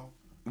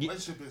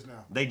relationship is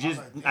now? They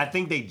just, was like, I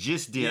think they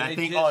just did. Yeah, I they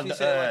think just- on he the,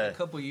 said, like, a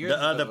couple years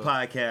the other ago.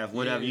 podcast,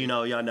 whatever,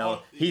 Yeah. y'all know,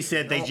 he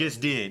said they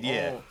just did.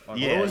 Yeah, Oh,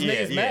 yeah, What was yeah,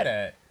 niggas mad yeah.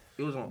 at?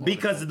 It was on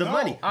Because of the No,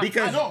 money. I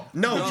Because know.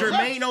 no, No.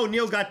 Jermaine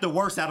O'Neal got the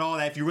worst out of all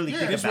that. If you really Yeah,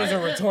 think This about was it. a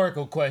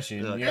rhetorical question.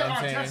 You know Yeah, what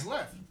I'm Artest saying?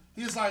 left.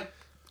 He's like,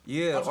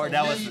 Yeah, or That was but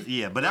that was the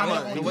Yeah,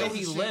 way it he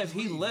was left,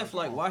 he shit. left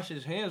like wash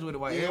his hands with it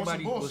while Yeah, it was some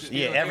everybody was. bullshit. still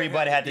yeah. there,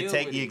 Everybody had to deal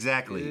take with it.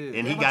 exactly, Yeah.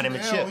 and he got him a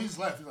chip. He's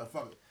left. He's like,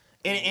 fuck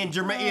it. And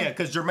Jermaine, yeah,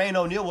 because Jermaine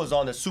O'Neal was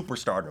on the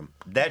superstardom.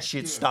 That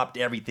shit stopped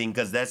everything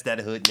because that's that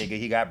hood nigga.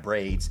 He got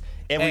braids,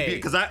 and Hey,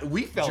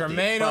 we felt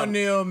Jermaine it.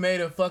 O'Neal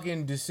made a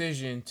fucking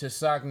decision to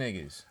sock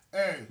niggas.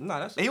 Hey, Nah,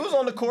 that's He was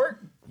on the court.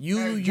 You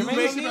Hey, you Jermaine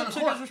made O'Neal O'Neal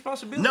took his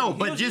responsibility. No, He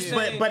but was just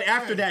saying- but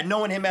after that,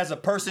 knowing him as a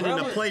person and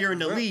a Bro, player in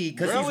the league,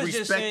 because Bro he's was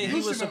just saying respected. he He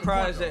was should have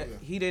surprised been that part,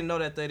 though, he didn't know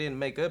that they didn't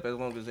make up as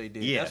long as they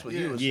did. Yeah. That's what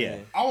he was Yeah.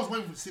 saying. I was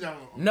waiting to see that.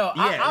 No,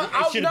 Yeah,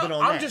 it should've been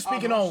on I'm that. just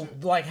speaking Oh, on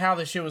shit. like how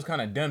the shit was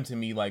kind of dumb to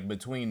me, like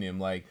between them,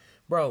 like.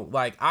 Bro,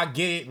 like, I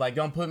get it. Like,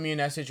 don't put me in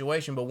that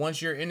situation. But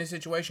once you're in the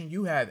situation,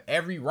 you have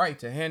every right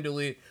to handle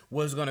it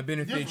what's going to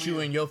benefit you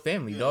and your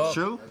family, dog.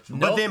 True,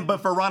 Nope. but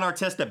for Ron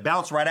Artest to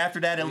bounce right after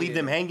that and leave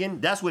them hanging,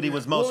 that's what he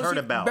was most What was hurt he-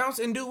 about. Bounce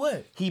and do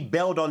what? He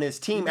bailed on his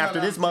team got after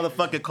this out.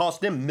 motherfucker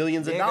cost them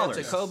millions of They got to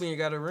dollars. Kobe and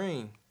got a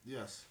ring.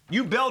 Yes.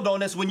 You bailed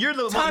on us when you're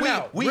the Time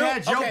out. we Real-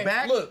 had your okay,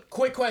 back. Look,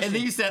 quick question. And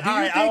then you said, Do all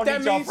right, I think don't that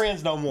need y'all means-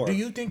 friends no more. Do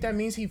you think that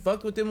means he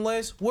fucked with them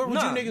less? Where would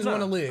Nah, you niggas nah,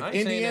 want to live? I ain't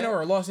saying Indiana that.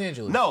 or Los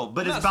Angeles? No,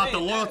 but it's not about the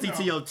saying that, loyalty to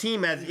no. your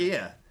team as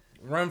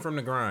Run from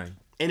the grind.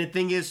 And the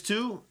thing is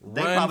too,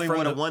 they Run probably from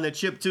would have the- won the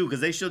chip too,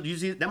 because they should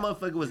usually that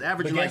motherfucker was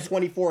averaging But like guess-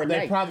 24 a They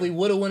night. probably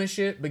would have won a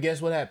shit, but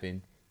guess what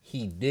happened?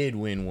 He did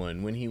win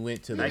one when he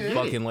went to the I get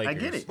fucking it. Lakers. I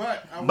get it.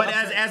 But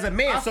as a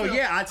man, so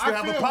yeah, I'd still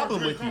have a feel problem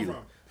where with Dre you. come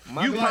from.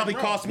 You Like, probably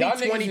bro, cost me Y'all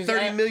niggas 20, is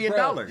 30 at- million bro,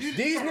 dollars. You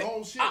These just ni- the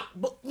whole shit.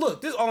 but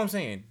look, this is all I'm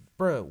saying,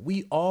 bro.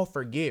 We all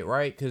forget,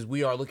 right? Because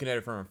we are looking at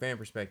it from a fan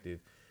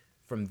perspective.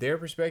 From their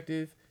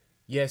perspective,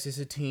 yes, it's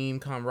a team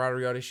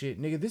camaraderie, all this shit,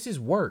 nigga. This is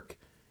work.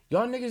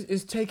 Y'all niggas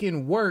is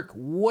taking work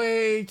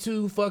way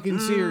too fucking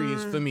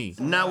serious for me.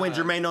 Not when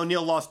Jermaine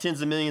O'Neal lost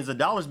tens of millions of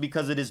dollars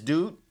because of this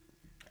dude.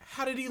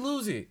 How did he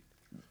lose it?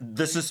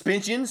 The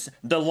suspensions,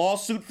 the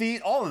lawsuit fee,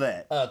 all of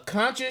that. A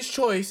conscious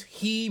choice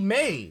he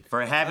made.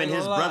 For having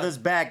his brother's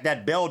back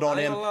that bailed on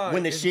him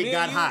when the shit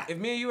got hot. If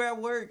me and you at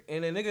work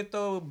and a nigga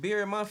throw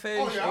beer in my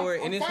face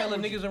and there's hella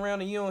niggas around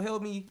and you don't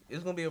help me,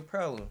 it's gonna be a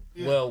problem.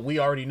 Yeah. Well, we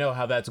already know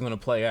how that's gonna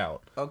play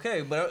out.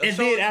 Okay, but and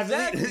so then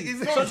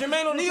so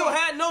Jermaine O'Neal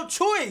had no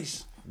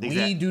choice.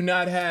 Exactly. We do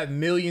not have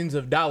millions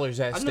of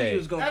dollars at stake. I knew you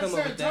was gonna come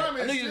up with that.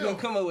 I knew you was gonna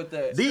come up with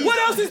that. What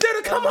else is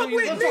there to come up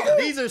with, nigga?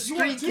 These are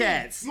street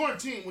cats. You on a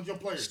team with your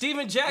players.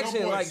 Steven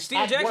Jackson,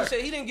 Steven Jackson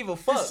said he didn't give a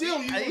fuck.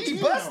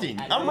 He's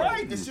busting. I'm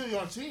right. It's still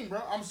your team,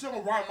 bro. I'm still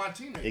gonna ride my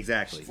teammates.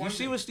 Exactly. You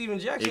see what Steven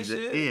Jackson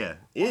said? Yeah.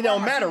 It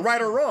don't matter,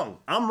 right or wrong.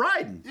 I'm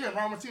riding. Yeah,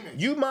 ride my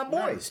teammates. You my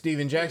boy.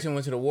 Steven Jackson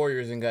went to the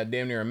Warriors and got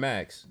damn near a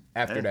max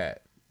after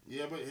that.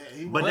 Yeah, but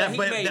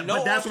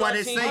but that's why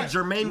they say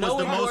Jermaine was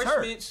the most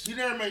hurt. He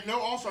never made no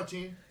All-Star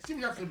team.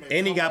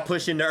 And he got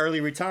pushed into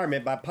early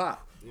retirement by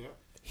Pop. Yeah.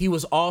 He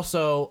was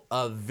also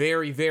a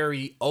very,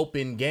 very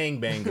open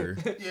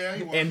gangbanger. Yeah,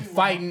 he was. And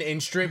fighting in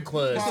strip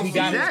clubs. He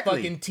got his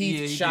fucking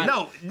teeth shot.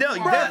 No,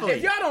 definitely.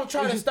 If y'all don't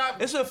try to stop,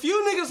 it's a few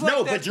niggas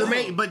like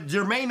that. But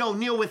Jermaine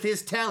O'Neal with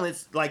his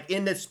talents, like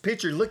in this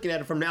picture, looking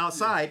at it from the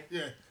outside,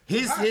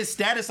 his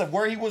status of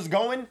where he was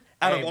going.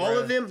 Out of all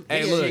of them,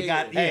 I'm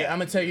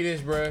gonna tell you this,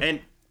 bro.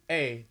 And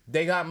they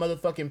got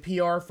motherfucking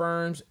PR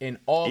firms and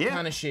all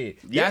kind of shit.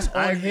 That's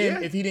on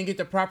him if he didn't get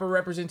the proper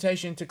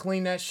representation to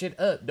clean that shit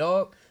up,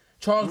 dog.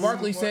 Charles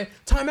Barkley said,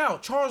 time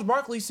out. Charles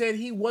Barkley said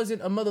he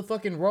wasn't a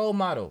motherfucking role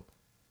model.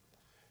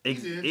 But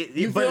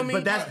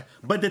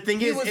the thing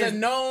he is, he was a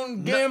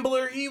known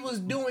gambler. He was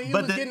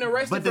getting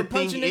arrested for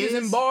punching niggas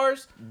in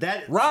bars.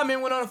 Rodman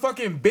went on a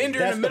fucking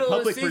bender in the middle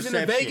of the season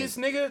in Vegas,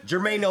 nigga.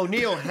 Jermaine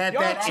O'Neal had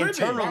that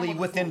internally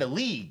within the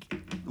league.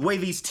 The way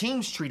these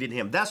teams treated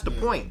him. That's the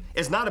point.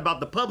 It's not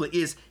about the public.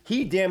 Is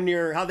he damn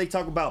near how they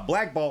talk about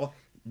blackball?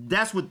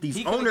 That's what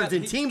these owners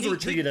and teams were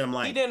treating him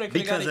like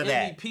because of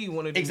that.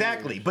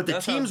 Exactly. But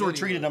the teams were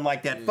treating him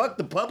like that. Yeah. Fuck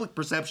the public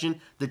perception.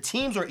 The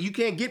teams are. You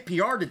can't get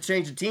PR to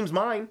change the team's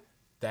mind.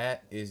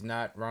 That is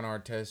not Ron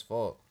Artest's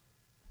fault.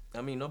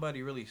 I mean,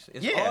 nobody really.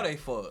 It's all their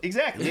fault.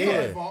 Exactly.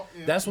 Yeah.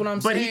 That's what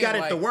I'm saying. But he got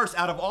it the worst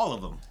out of all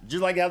of them.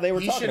 Just like how they were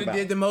talking about. He should have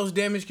did the most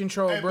damage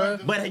control, bro.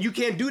 But you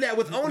can't do that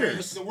with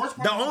owners.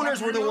 The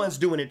owners were the ones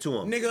doing it to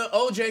him. Nigga,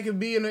 OJ could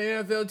be in the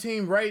NFL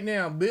team right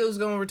now. Bill's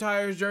gonna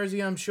retire his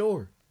jersey, I'm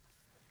sure.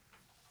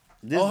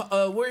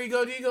 Where you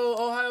go? Do you go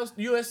Ohio,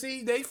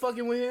 USC? They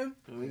fucking with him.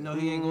 We know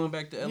he ain't going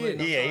back to LA.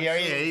 Yeah.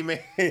 He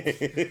made.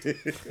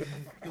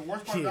 The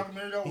worst part of the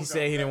documentary though. He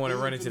said he didn't want to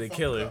run into the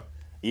killer.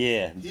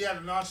 Yeah. He had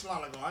a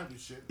nonchalant like, I ain't do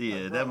shit.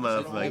 Yeah, that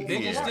motherfucker. The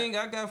biggest thing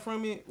I got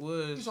from it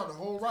was he saw the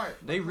whole riot.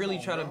 They really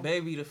try to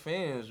baby the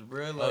fans,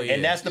 bro. Like,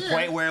 and that's the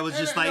point where it was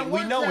just like,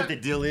 we know what the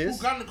deal is.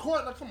 Who got in the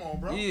court? Like, come on,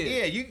 bro.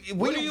 Yeah.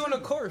 What are you on the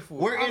court for?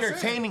 We're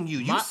entertaining you.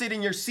 You sit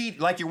in your seat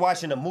like you're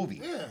watching a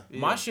movie. Yeah.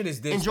 My shit is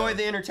this. Enjoy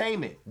the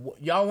entertainment.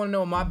 Y'all want to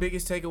know what my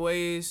biggest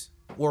takeaway is?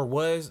 Or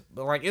was?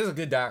 But like, it's a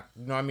good doc.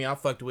 You know what I mean? I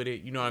fucked with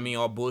it. You know what I mean?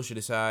 All bullshit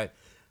aside.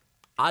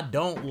 I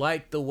don't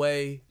like the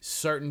way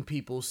certain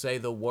people say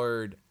the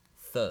word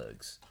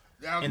thugs.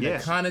 And the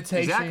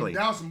connotation,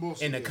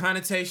 and the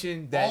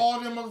connotation that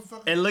all them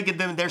motherfuckers. And look at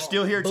them, they're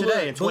still here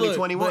today in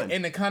 2021.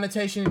 And the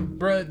connotation,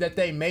 bruh, that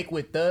they make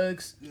with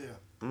thugs. Yeah.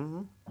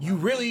 Mm-hmm. You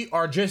really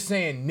are just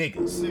saying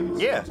niggas.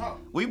 Yeah,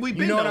 we been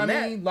you know what I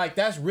that. mean? Like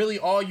that's really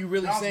all you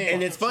really saying.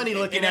 And it's funny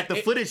looking at the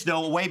footage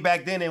though, way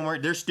back then,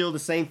 and they're still the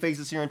same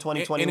faces here in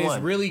 2021. And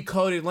it's really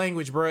coded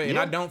language, bro. And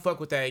I don't fuck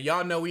with that.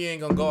 Y'all know we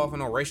ain't gonna go off on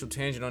no racial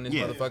tangent on this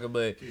motherfucker,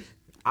 but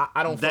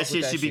I don't. That fuck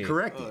with shit should be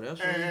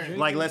corrected.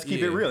 Like let's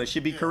keep it real. It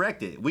should be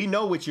corrected. We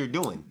know what you're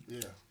doing.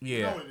 Yeah. Yeah.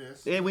 You know what it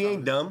is. And we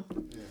ain't dumb.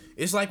 Yeah.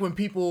 It's like when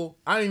people,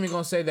 I ain't even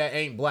gonna say that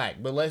ain't black,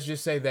 but let's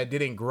just say that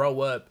didn't grow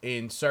up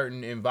in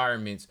certain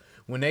environments.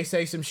 When they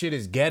say some shit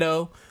is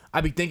ghetto,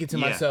 I be thinking to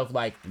myself,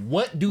 like,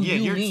 what do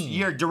you mean?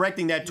 You're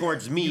directing that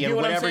towards me, and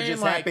whatever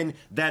just happened,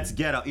 that's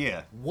ghetto.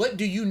 Yeah. What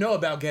do you know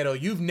about ghetto?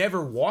 You've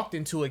never walked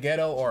into a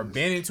ghetto or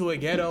been into a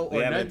ghetto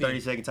or nothing.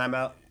 30-second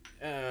timeout.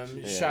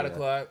 Shot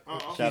o'clock.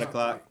 Shot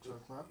o'clock.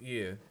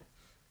 Yeah.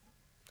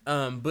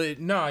 But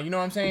no, you know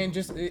what I'm saying?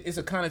 Just it's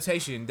a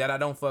connotation that I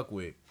don't fuck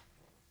with.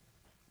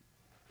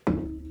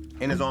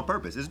 And it's on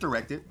purpose. It's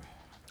directed.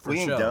 We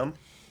ain't dumb.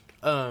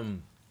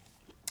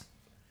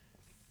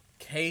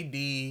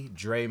 KD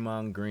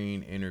Draymond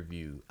Green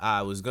interview.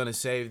 I was gonna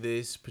save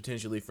this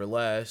potentially for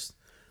last,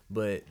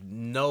 but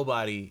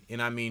nobody, and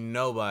I mean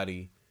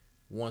nobody,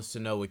 wants to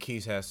know what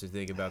Keith has to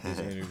think about this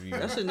interview.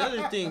 That's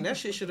another thing. That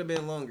shit should have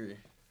been longer.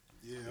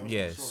 Yeah.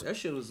 Yes. That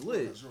shit was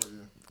lit.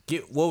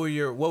 What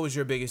was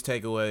your biggest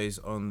takeaways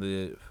on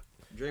the?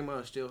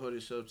 Draymond still hold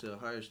himself to a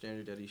higher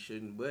standard that he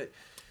shouldn't, but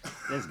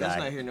this that's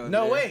not here nor there.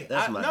 No, wait.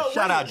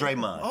 Shout out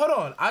Draymond. Hold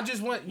on. I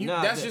just want you.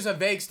 That's just a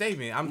vague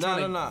statement. I'm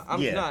trying to. No.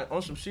 I'm not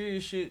on some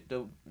serious shit.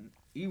 The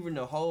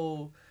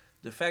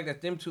fact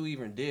that them two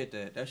even did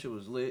that shit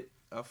was lit.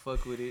 I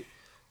fuck with it.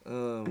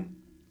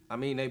 I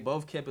mean, they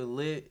both kept it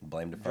lit.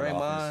 Blame the front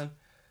Draymond office.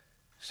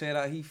 said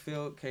how he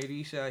felt.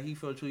 KD said how he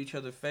felt to each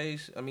other's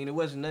face. I mean, it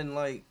wasn't nothing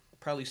like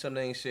probably something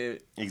they ain't said.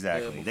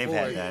 Exactly. They've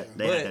before, had that.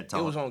 They but had that talk.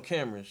 it was on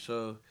camera,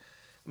 so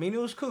I mean, it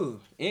was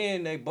cool.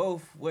 And they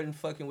both wasn't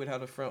fucking with how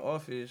the front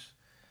office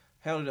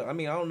handled it. I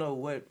mean, I don't know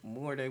what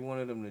more they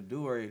wanted them to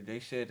do, or they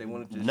said they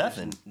wanted to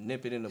Nothing. just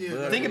nip it in the Yeah,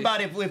 bud. Think about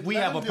it. If we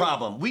Let have a them do it.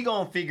 problem, we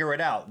gonna figure it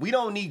out. We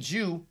don't need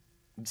you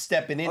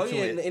stepping into Oh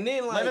yeah, it. and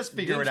then like let us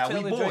figure it out. We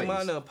telling boys.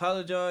 Draymond to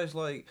apologize,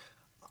 like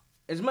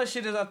as much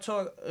shit as I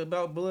talk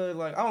about blood,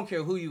 like I don't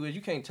care who you is, you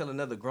can't tell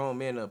another grown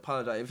man to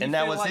apologize. If he And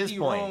that feel was like his he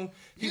point. wrong,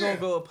 he Yeah. gonna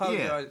go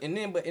apologize. And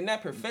then, but in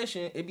that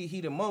profession, it be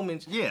heated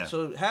moments. Yeah.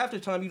 So half the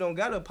time you don't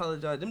gotta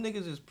apologize. Them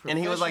niggas is professional. And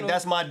he was like,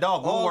 "That's my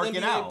dog. We'll All work it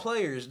NBA out."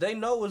 players, they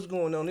know what's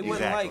going on. It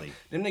wasn't Exactly.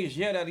 like them niggas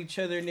yelled at each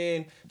other and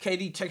then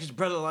KD texts his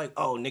brother like,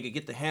 "Oh nigga,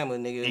 get the hammer,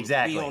 nigga.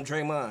 Exactly. Be on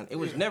Draymond." It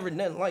was never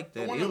nothing like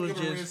that. It was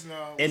just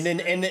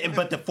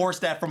But to force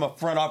that from a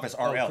front office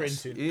or else.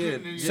 Princeton.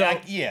 yeah. So,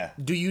 Yeah.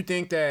 do you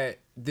think that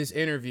this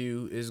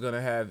interview is gonna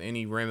have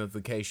any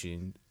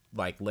ramification,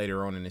 like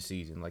later on in the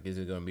season? Like, is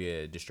it gonna be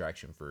a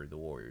distraction for the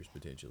Warriors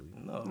potentially?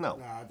 No. No.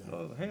 Nah, I don't.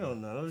 Oh, hell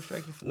no. No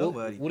distraction for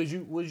nobody. What did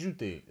you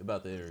think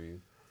about the interview?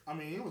 I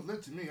mean, it was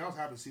lit to me. I was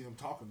happy to see them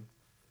talking.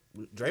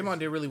 Draymond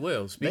did really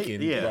well.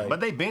 Speaking, Yeah, like, but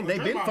they've been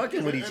Draymond-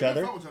 fucking with they each been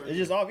other. fucking with each other. It's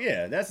just all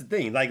that's the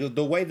thing. Like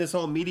the way this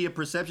whole media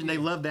perception, they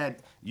love that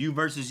you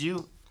versus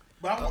you.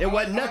 But It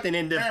wasn't nothing,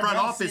 and the everybody front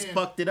else office saying-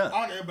 fucked it up.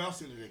 I like everybody else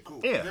saying that they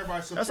cool. Yeah,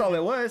 Everybody still that's thinking-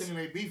 all it was. thinking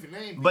they beefing, they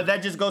ain't But beefing.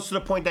 that just goes to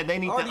the point that they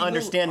need to Already knew-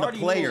 understand the already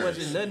knew It players.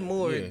 wasn't nothing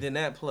more Yeah. than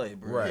that play,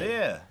 bro. Right.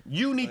 Yeah,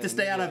 you need to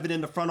stay out of it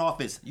in the front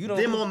office. You don't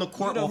Them hoop- on the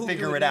court you don't will hoop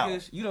figure with it out.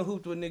 niggas- You don't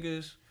hoop with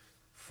niggas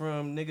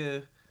from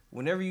nigga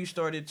whenever you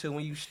started to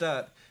when you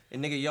stopped.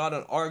 And nigga, y'all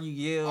done argue,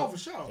 yell. Oh, for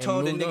sure.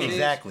 Told the moved nigga on. this,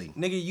 Exactly.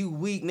 Nigga, you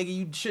weak. Nigga,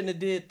 you shouldn't have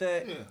did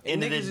that. Yeah.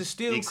 And And it niggas is- is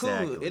still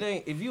exactly. cool. It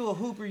ain't if you a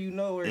hooper, you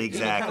know, or any kind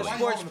Exactly. of Why you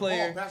sports holding the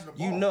player, ball, passing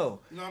the you ball? know.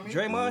 You know what I mean?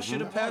 Draymond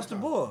should have Mhm. passed the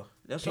ball.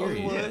 That's all it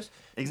Period. was.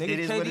 Yeah. Nigga, It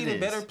is what KD it the is.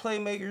 better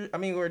playmaker. I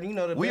mean, or you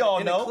know, the We better, all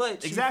in the know.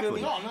 clutch, you Exactly. feel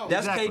me? We all know.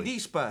 That's Exactly.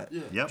 KD's spot.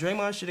 Yeah. Yep.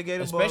 Draymond should have gave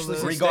the ball. especially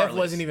to since Steph. Steph Regardless.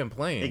 wasn't even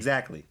playing.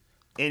 Exactly.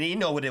 And you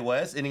know what it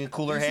was. And in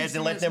cooler You see heads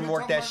and let Stephen them Smith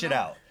work that talking shit right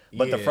out.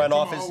 But the Yeah. front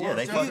Talking office, about yeah,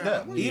 they Steph fucked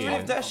up. Smith. Even Yeah.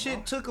 if that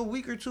shit took a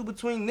week or two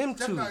between them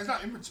Steph two, not- it's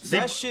not in-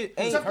 that shit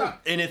ain't Steph hurt.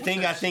 not- And the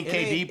thing I think It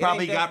ain't- KD it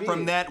probably ain't that got from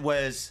big. that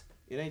was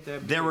It ain't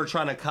that. they big. were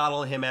trying to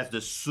coddle him as the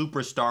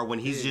superstar when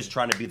he's Yeah. just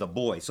trying to be the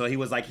boy. So he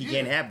was like, he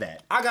can't have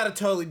that. I got a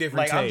totally different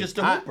Like, take. I'm just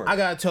a hooper. I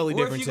got a totally Or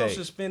if different you gonna take.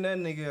 suspend that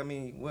nigga, I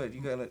mean, what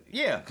you gotta?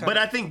 Yeah, kinda- but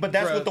I think, but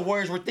that's Bruh. what the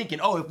Warriors were thinking.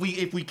 Oh,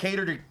 if we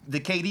cater to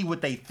the KD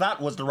what they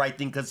thought was the right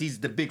thing because he's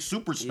the big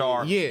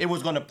superstar, Yeah. it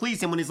was going to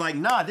please him. When he's like,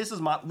 nah, this is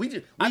my we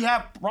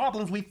have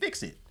problems, we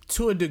fix it,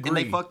 To a degree. and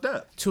they fucked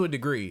up. To a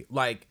degree.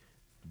 Like,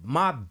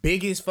 my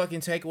biggest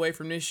fucking takeaway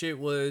from this shit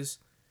was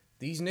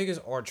these niggas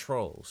are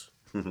trolls.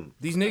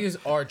 These niggas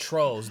are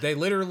trolls. They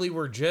literally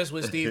were just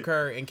with Steve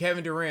Kerr, and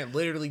Kevin Durant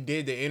literally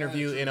did the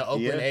interview in an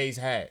Oakland Yeah. A's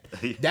hat.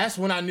 That's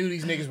when I knew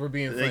these niggas were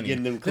being They funny.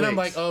 getting them Then I'm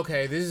clicks. like,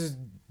 okay, this is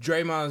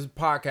Draymond's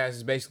podcast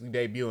is basically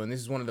debuting. This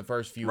is one of the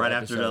first few Right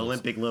episodes. after the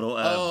Olympic little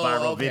Oh,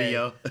 viral okay.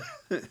 video.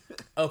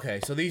 Okay,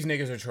 so these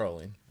niggas are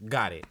trolling.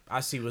 Got it.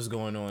 I see what's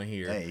going on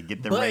here. Hey,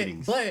 get them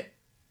ratings. But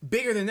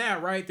bigger than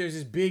that, right? There's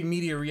this big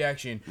media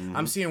reaction. Mm-hmm.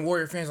 I'm seeing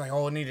Warrior fans like,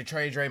 oh, I need to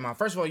trade Draymond.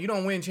 First of all, you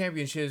don't win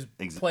championships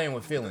playing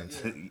with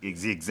feelings.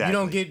 Exactly. You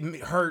don't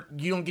get hurt.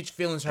 You don't get your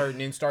feelings hurt and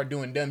then start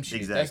doing dumb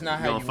shit. exactly. That's not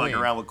you how don't you fuck win.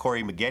 around with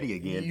Corey Maggette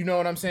again. You know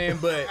what I'm saying?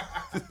 But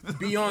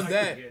beyond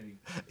that,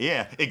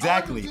 Yeah,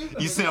 exactly.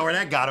 You see where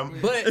that got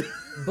him.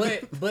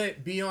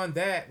 but beyond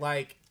that,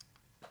 like,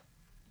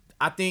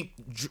 I think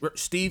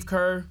Steve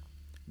Kerr,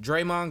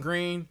 Draymond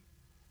Green,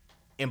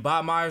 and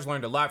Bob Myers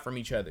learned a lot from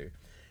each other.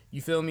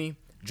 You feel me?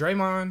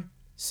 Draymond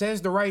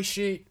says the right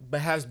shit,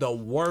 but has the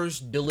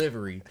worst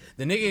delivery.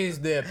 The nigga is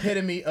the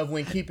epitome of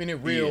when keeping it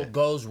real Yeah.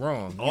 goes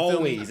wrong. You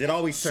feel me? Always. It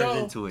always turns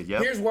into it.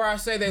 Yep. Here's where I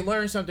say they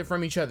learn something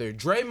from each other.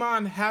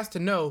 Draymond has to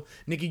know,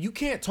 nigga, you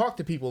can't talk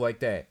to people like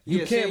that. You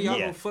Yeah, can't. say y'all Yeah.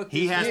 gonna fuck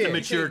He this has shit. to You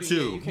mature can't do-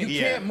 too. yeah, you can't- You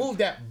Yeah. can't move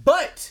that.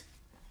 But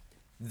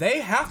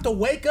they have to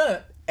wake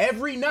up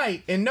every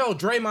night and know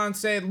Draymond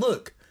said,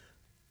 look,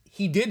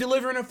 he did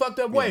deliver in a fucked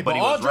up way. but but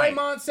he all was right.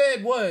 Draymond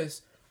said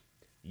was,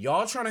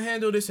 y'all trying to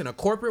handle this in a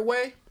corporate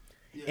way,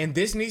 and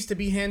this needs to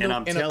be And handled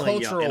I'm in a telling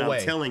y'all, cultural and way.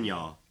 I'm telling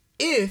y'all,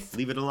 If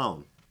leave it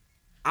alone.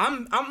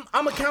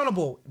 I'm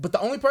accountable, but the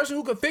only person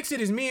who could fix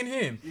it is me and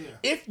him. Yeah.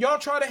 If y'all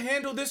try to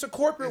handle this a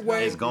corporate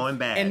way, It's going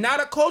bad. and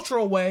not a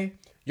cultural way,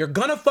 you're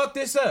gonna fuck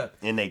this up.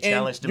 And they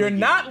challenged him You're again.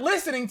 not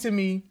listening to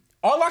me.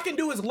 All I can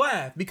do is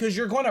laugh because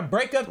you're gonna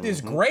break up this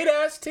Mm-hmm. great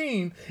ass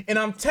team. And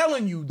I'm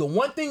telling you, the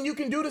one thing you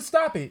can do to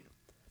stop it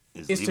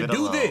is leave to it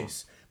do alone.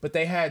 this. But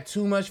they had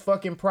too much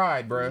fucking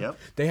pride, bro. Yep.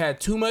 They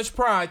had too much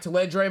pride to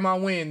let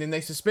Draymond win. Then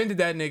they suspended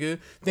that nigga,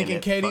 thinking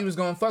And KD that was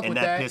gonna fuck and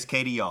with that that. pissed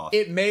KD off.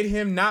 It made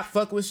him not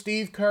fuck with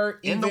Steve Kerr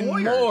in even the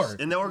Warriors, more.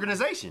 in the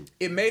organization.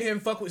 It made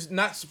him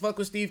not fuck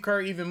with Steve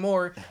Kerr even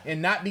more,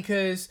 and not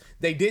because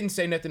they didn't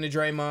say nothing to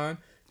Draymond.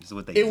 This is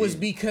what they It was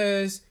did.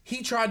 because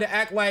he tried to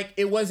act like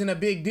it wasn't a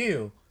big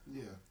deal.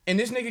 Yeah. And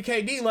this nigga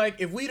KD, like,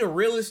 if we the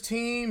realest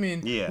team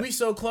and we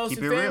so close Keep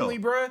to it family,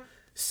 real. bruh,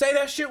 say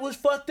that shit was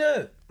fucked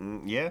up.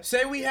 Yeah.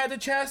 Say we had to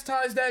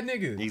chastise that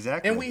nigga.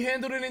 Exactly. And we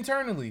handled it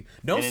internally.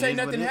 Don't And it say is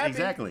nothing what it- happened.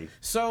 exactly.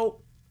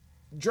 So,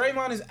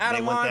 Draymond is out They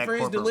of want line that for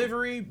his corporate-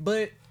 delivery,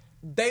 but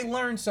they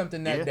learned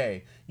something that Yeah.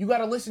 day. You got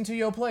to listen to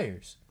your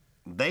players.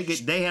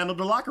 They handled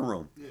the locker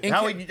room. And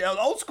How Ke-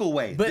 old school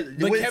way. But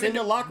It's in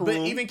the locker room.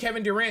 But even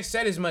Kevin Durant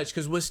said as much,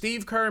 because what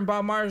Steve Kerr and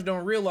Bob Myers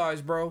don't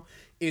realize, bro,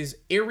 is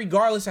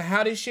irregardless of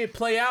how this shit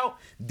play out,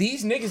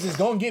 these niggas is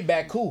gonna get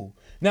back cool.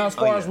 Now, as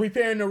far as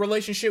repairing the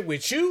relationship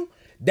with you,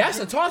 that's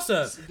a toss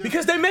up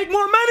because they make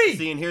more money.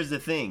 See, and here's the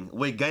thing.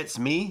 What gets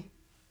me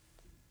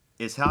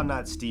is how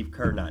not Steve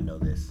Kerr not know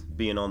this,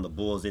 being on the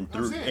Bulls and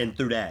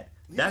through that.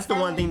 That's the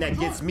one thing that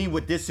gets me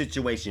with this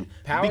situation.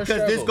 Power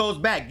because this struggle. goes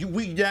back.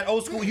 That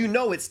old school,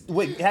 it's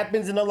what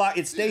happens in the lock.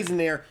 It stays in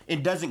there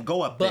and doesn't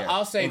go up But there.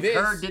 I'll say and this.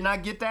 Kerr did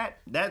not get that.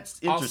 That's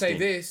interesting. I'll say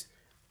this.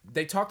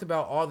 They talked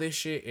about all this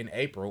shit in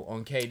April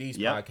on KD's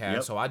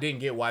podcast, so I didn't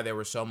get why there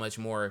was so much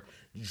more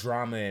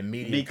drama and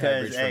media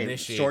coverage Because from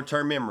this shit.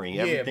 short-term memory,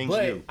 everything's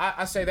but new.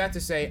 I say that to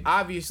say,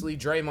 obviously,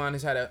 Draymond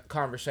has had a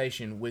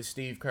conversation with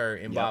Steve Kerr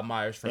and Bob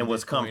Myers from And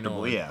was this point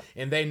comfortable, on, yeah.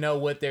 and they know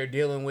what they're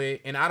dealing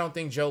with. And I don't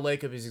think Joe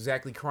Lacob is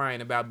exactly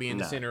crying about being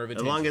the center of As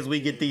attention. long as we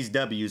get these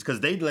W's, because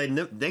they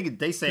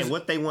saying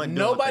what they want.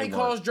 do what Nobody they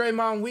calls want.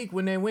 Draymond weak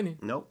when they're winning.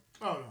 Nope,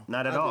 Oh, no.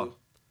 not at I all. do.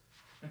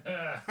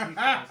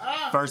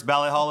 First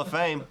ballot Hall of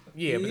Fame.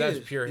 Yeah, but that's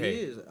pure He hate.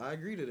 is. I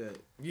agree to that.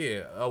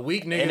 Yeah, a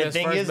weak nigga And the that's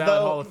thing first is, ballot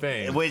though, Hall of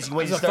Fame. when It's you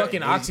a start,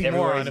 fucking everywhere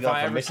oxymoron you if go I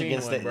from ever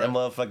Michigan seen State, one, that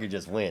bro. motherfucker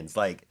just wins.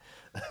 Like,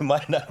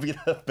 might not be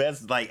the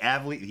best like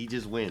athlete, he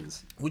just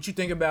wins. What you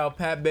think about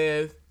Pat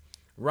Bev,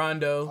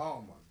 Rondo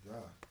Oh my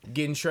god.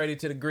 getting traded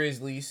to the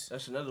Grizzlies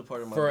That's another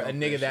part of my for a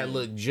dumb nigga that question.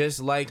 looked just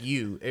like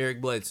you,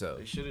 Eric Bledsoe?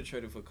 They should have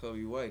traded for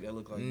Kobe White. That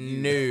looked like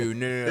you.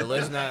 No.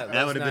 Let's not.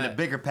 That would have been a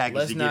bigger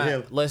package to get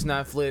him. Let's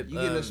not flip. You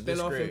getting a the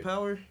spinoff in script.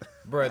 power?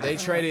 Bro, they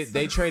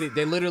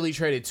literally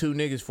traded two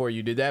niggas for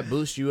you. Did that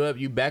boost you up?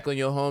 You back on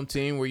your home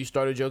team where you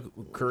started your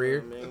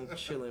career? Man,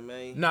 chilling,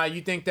 man. Nah,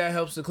 you think that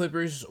helps the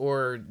Clippers,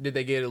 or did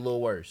they get it a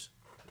little worse?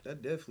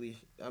 That definitely.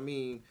 I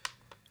mean,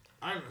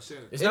 I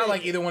understand it. It's not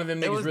like either one of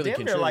them It niggas was really damn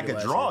near contributed like a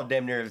last draw. year.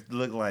 Damn near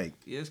looked like.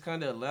 yeah, it's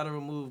kind of a lateral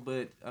move,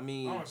 but I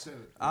mean, I understand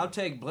it. I'll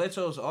take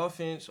Bledsoe's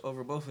offense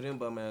over both of them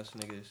bum ass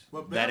niggas.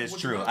 But That Bev, is what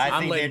true. you gonna I take? I'm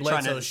think letting they're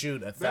trying Bledsoe to-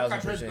 shoot Bev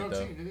got traded to 1,000% another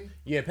though. team, didn't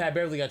Yeah, Pat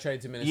Beverly got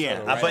traded to Minnesota. Yeah,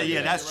 right but after yeah,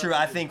 that. that's true.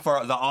 I think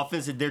for the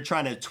offense, they're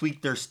trying to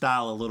tweak their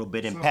style a little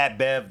bit. And Pat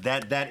Bev,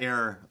 that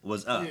era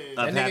was up. Yeah.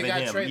 Of That nigga having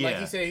got him. traded, Yeah. like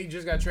he said, he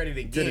just got traded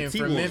the again from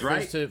T-Wolves,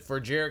 Memphis right? for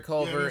Jared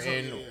Culver Yeah,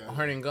 and yeah.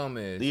 Hernan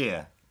Gomez.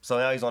 Yeah. So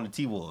now he's on the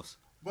T-Wolves.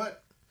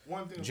 But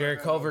one thing. Jared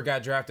about that, Culver though,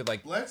 got drafted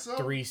like Bledsoe?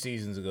 3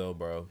 seasons ago,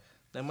 bro.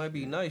 That might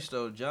be nice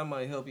though. John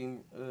might help him.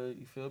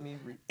 You feel me?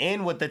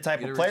 And with the type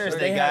Get of a players return.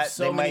 they They got, have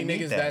so they many might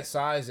need niggas that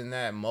size and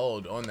that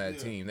mold on that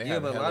team. They Yeah,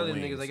 have but a hella lot of them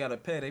wings. niggas they gotta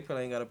pay. They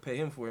probably ain't gotta pay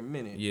him for a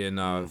minute. Yeah,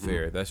 nah,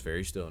 fair. That's fair.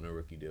 He's still in a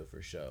rookie deal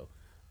for sure.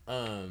 I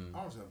don't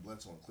understand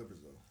Bledsoe on Clippers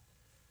though.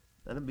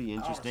 That'd be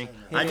interesting.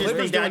 understand I that. just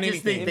Clippers think doing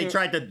anything. they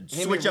tried to Him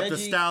switch and up the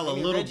Reggie- style a him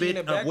and little Reggie in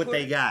bit the of what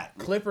they backcourt? got.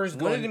 Clippers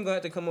One of them going. gonna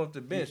have to come off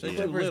the bench. They too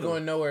Clippers little.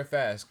 going nowhere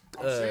fast.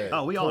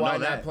 Oh, we all Kawhi know not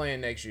that. playing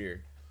next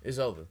year. It's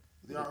over.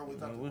 They are what we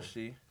thought. We'll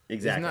see.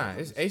 Exactly.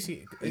 It's not. It's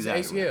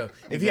Exactly. ACL.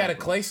 If he had a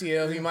clay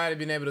CL, he might have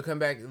been able to come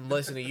back in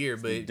less than a year.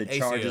 But The ACL,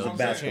 charges no of chance.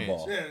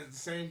 basketball. Yeah, it's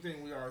the same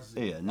thing we are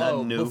seeing. Yeah, nothing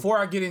Oh, new. before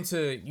I get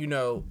into,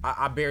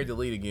 I buried the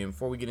lead again.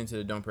 Before we get into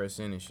the don't press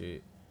in and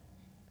shit.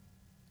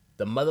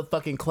 The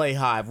motherfucking Clay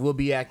Hive will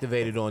be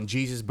activated on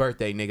Jesus'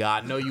 birthday, nigga.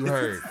 I know you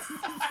heard.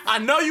 I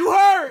know you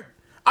heard.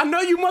 I know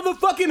you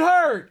motherfucking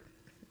heard.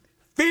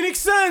 Phoenix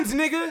Suns,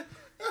 nigga.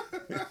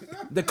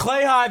 The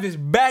Clay Hive is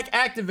back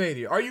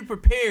activated. Are you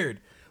prepared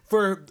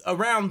for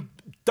around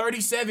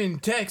 37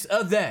 texts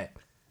of that?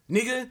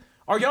 Nigga,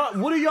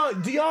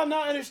 do y'all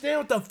not understand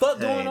what the fuck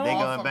Hey, going they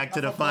on? going back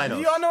to the Do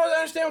finals. y'all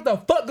understand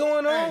what the fuck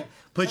going on?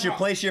 Place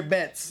your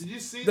bets. Did you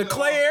see The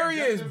Clay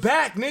area is objectives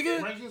back, nigga.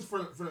 Rankings for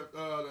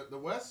the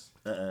West.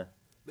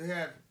 They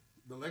had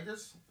the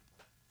Lakers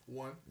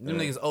 1. Them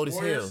niggas old as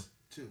hell. Warriors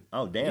 2.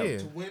 Oh damn! Yeah.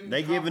 To win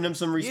They giving them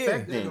some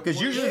respect Yeah. then, because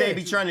Yeah. usually they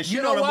be trying to shit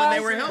You know on them when why? they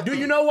were healthy. Do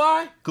you know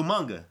why?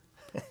 Kuminga?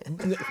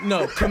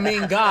 No,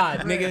 Kamin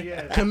God,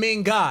 nigga.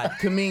 Kamin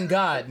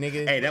God,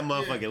 nigga. Hey, that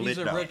motherfucker lit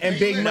a though. rookie. And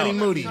Big No, Money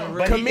Moody. no,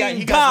 But he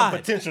Kamin got some God.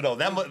 potential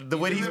though. The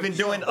way he's been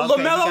doing. Okay,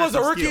 LaMelo was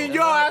a rookie and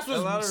your ass A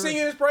lot was of singing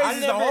his rookies.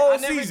 praises the whole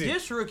season.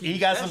 Diss rookies. He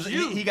got That's some.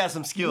 You. He got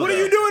some skill. What are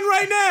though. you doing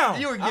right now?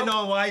 You were getting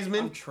on I'm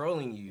Wiseman.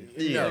 trolling you.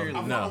 Yeah. Clearly.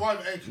 I'm No. not wild,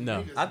 hey,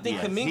 No. Kuminga's- I think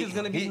Kaminga's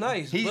gonna be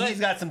nice. But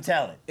He's got some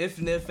talent. if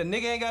a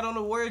nigga ain't got on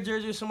the Warrior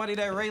jersey or somebody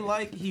that Ray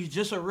like, he's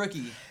just a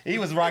rookie. He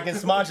was rocking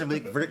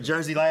Smodge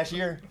jersey last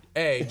year.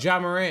 Hey, Ja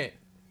Morant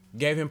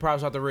gave him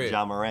props off the rip.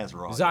 John Morant's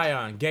raw.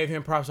 Zion gave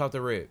him props off the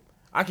rip.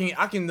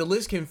 The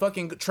list can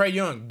fucking Trey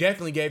Young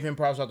definitely gave him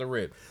props off the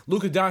rip.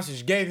 Luka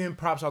Doncic gave him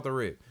props off the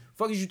rip.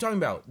 Fuck is you talking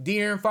about?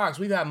 De'Aaron Fox.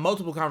 We've had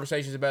multiple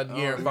conversations about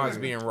De'Aaron Fox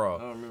being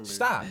raw.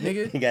 Stop,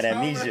 nigga. He got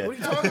amnesia. What are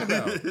you talking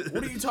about?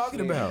 What are you talking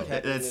about?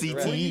 That's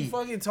What are you CTE.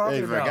 fucking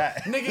talking about? forgot.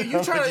 Nigga, you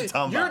What trying you to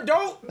talking about?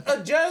 don't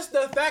adjust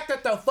the fact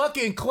that the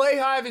fucking Clay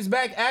Hive is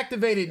back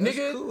activated, That's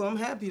nigga. cool. I'm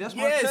happy. That's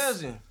my Yes,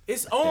 cousin.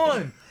 it's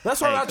on. That's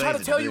why Hey, I'm trying to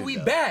Clay's a tell you dude, we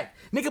though. back.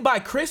 Nigga, by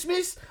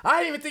Christmas, I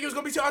didn't even think it was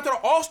gonna be till after the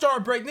All-Star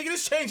break. Nigga,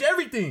 this changed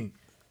everything.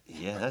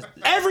 Yeah, that's.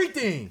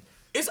 Everything.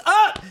 It's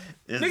up.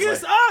 It's Nigga,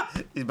 it's like-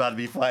 up. He's about to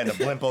be flying a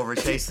blimp over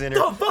Chase Center.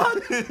 The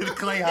fuck? The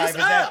Clay Hive It's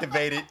is up.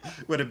 activated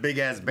with a big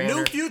ass banner.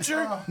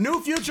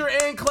 New future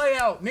and Clay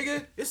out.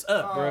 Nigga, it's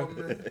up, bro.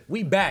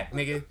 We back,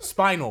 nigga.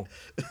 Spinal.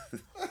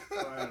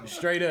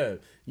 Straight up.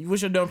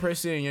 What's your dumb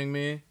press in, young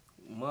man?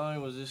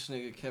 Mine was this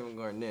nigga Kevin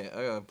Garnett.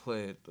 I gotta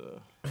play it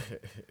though.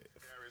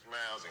 Harris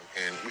Miles,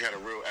 and we had a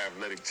real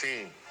athletic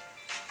team.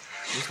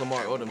 This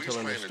Lamar Odom We was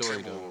telling the playing the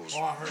story though.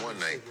 Timberwolves one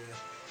night,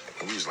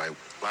 and we was like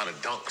a lot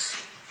of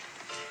dunks.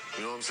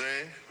 You know what I'm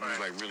saying? We was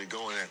like really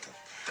going at them.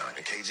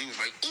 And KG was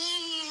like,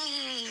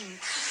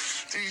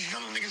 these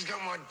young niggas got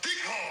my dick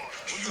hard.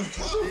 What the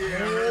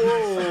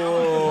fuck?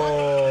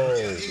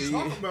 What you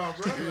talking about,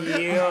 bro?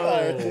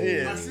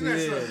 Yo. I seen that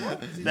shit.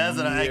 What? That's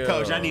what I, hey,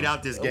 coach. I need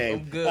out this game.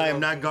 I'm good. I am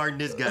not guarding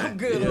this guy. I'm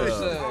good.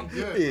 Yeah. I'm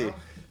Good, Yeah.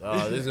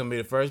 bro. This is gonna be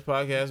the first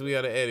podcast we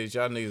gotta edit.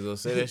 Y'all niggas gonna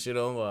say that shit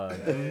on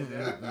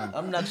live.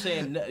 I'm not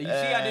saying. You see,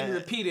 I didn't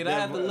repeat it. I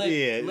had to let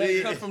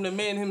it come from the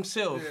man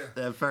himself.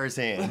 That first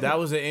hand. That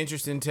was an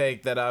interesting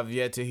take that I've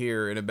yet to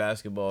hear in a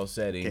basketball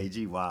setting.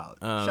 KG wild.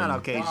 Shout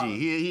out KG.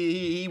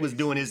 He was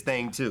doing his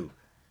thing too.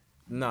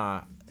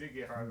 Nah. Did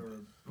get harder.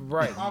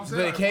 Right. I'm But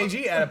saying,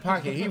 KG out of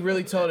pocket. He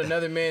really told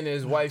another man that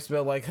his wife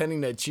smelled like Honey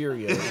Nut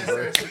Cheerios,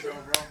 bro. That shit, bro.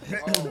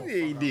 Oh,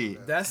 Yeah, he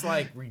did. That's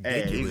like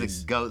Hey, ridiculous.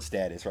 he's a GOAT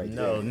status right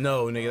No, there.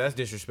 nigga, that's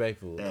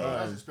disrespectful.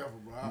 that's disrespectful,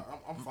 bro.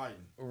 I'm fighting.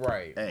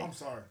 Right. Hey. I'm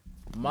sorry.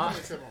 My, I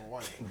said my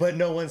wife. But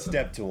no one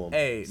stepped to him.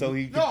 Hey. So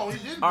he. No,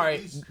 he didn't. all right,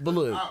 He's- but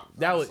look,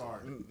 that I'm was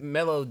sorry.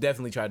 Melo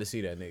definitely tried to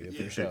see that nigga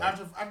for Yeah, sure.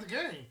 After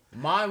game.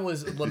 Mine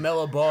was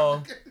LaMelo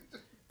Ball.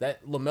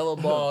 That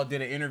LaMelo Ball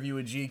did an interview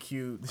with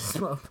GQ. This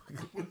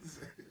motherfucker.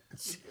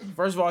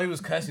 First of all, he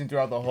was cussing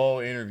throughout the whole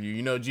interview.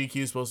 You know, GQ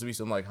is supposed to be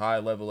some like high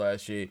level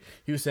ass shit.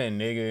 He was saying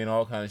nigga and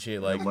all kind of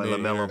shit like. But LaMelo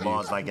mid-interview.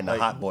 Ball's like in the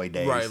hot boy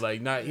days. Right,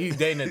 like not. He's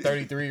dating a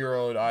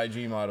 33-year-old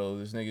IG model.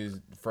 This nigga's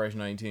fresh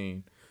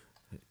 19.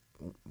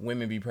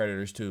 Women be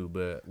predators too,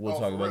 but we'll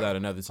talk about that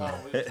another time.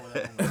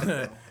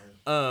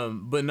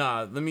 But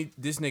nah,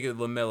 this nigga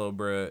LaMelo,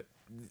 bruh.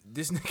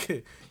 This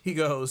nigga, he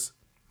goes,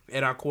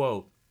 and I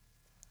quote,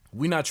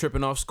 "We not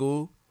tripping off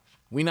school.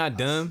 We not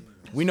dumb.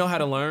 We know how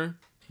to learn.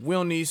 We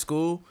don't need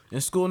school.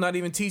 And school not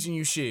even teaching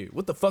you shit.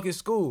 What the fuck is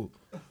school?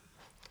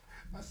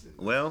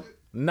 Well,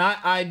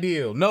 Not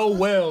ideal. No,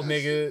 well,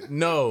 nigga.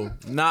 No,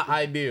 not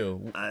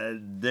ideal.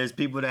 there's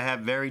people that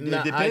have very.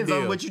 Not It depends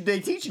ideal. on what they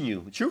teaching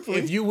you. Truthfully.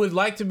 If you would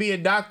like to be a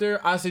doctor,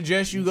 I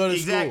suggest you go to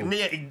school.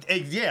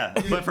 Exactly. Yeah.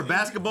 But for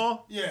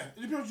basketball, Yeah,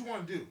 it depends what you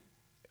want to do.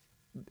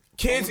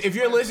 Kids, if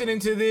you're listening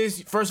to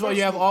this, first of all,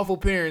 you have awful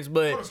parents,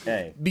 but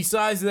hey,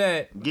 besides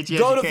that, Get your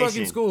go to education.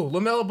 fucking school.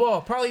 LaMelo Ball,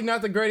 probably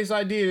not the greatest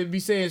idea to be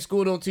saying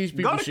school don't teach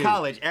people go to shit.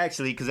 college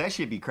actually, because that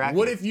shit be cracking.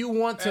 What if you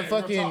want to Hey,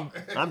 real fucking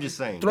talk. I'm just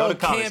saying. throw go to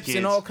college, camps kids.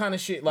 and all kind of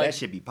shit? Like, that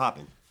shit be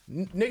popping.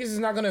 niggas is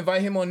not gonna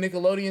invite him on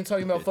Nickelodeon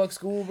talking about fuck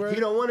school, bro. He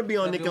don't want to be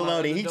on I do my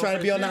Nickelodeon. He other trying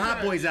to be on the dope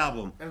Hot Boys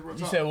album. That's real You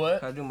talk. said what?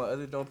 Can I do my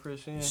other don't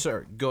person?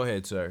 Sir, go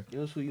ahead, sir.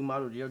 Guess who you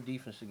modeled your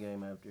defensive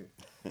game after?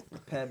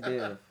 Pat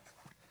Bev.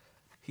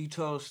 He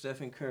told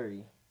Stephen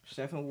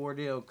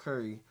Wardell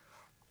Curry,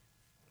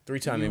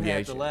 Three-time you NBA had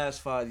the champ.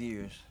 last 5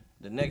 years.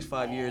 The next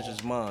 5 years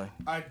is mine.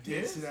 I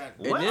did see that.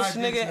 And this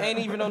nigga ain't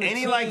even on the Ain't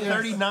team. he like He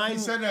 39?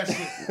 said that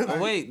shit. Oh,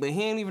 wait, but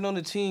he ain't even on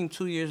the team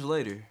 2 years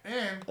later.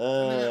 And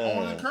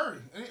Owen Curry.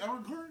 Ain't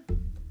Owen Curry?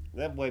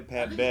 That boy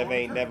Pat Bev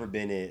ain't never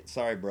been it.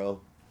 Sorry,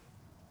 bro.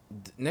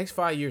 Next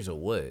 5 years of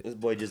what? This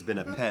boy just been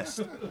a pest.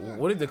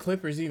 What did the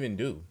Clippers even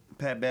do?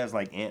 Pat Bev's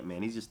like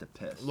Ant-Man. He's just a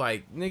pest.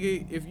 Like,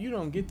 nigga, if you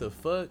don't get the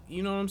fuck,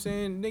 you know what I'm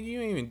saying? Nigga, you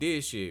ain't even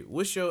did shit.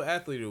 What's your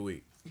athlete of the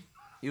week?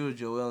 He was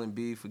Joel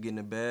Embiid for getting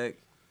it back.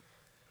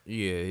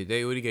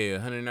 Yeah, what he gave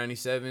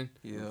 197?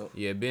 Yeah.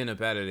 Yeah, Ben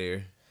up out of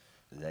there.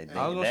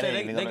 I was gonna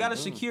say they gotta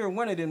secure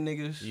one of them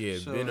niggas. Yeah,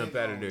 so. Ben up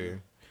out of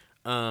there.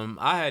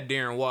 I had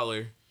Darren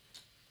Waller.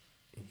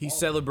 He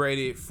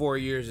celebrated 4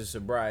 years of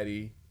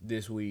sobriety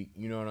this week.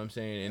 You know what I'm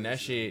saying? And that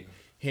shit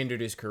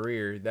hindered his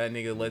career. That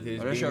nigga let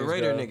his Oh, that's your Beavers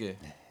Raider go. nigga.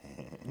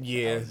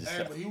 Yeah,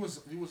 Hey, but he was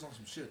on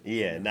some shit.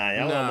 Yeah, y'all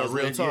Nah, almost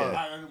real went- talk. yeah.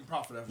 I give him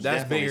props for that. that's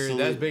Definitely bigger. salute.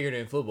 That's bigger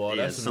than football.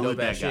 Yeah, That's some salute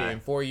dope ass that shit. guy. In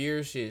 4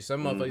 years, shit.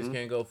 Some motherfuckers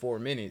can't go 4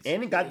 minutes.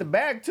 And he got the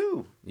bag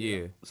too.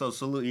 Yeah, So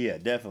salute, yeah,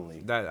 definitely.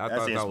 I That's thought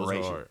that was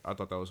inspiration. hard. I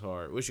thought that was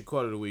hard. What's your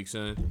quote of the week,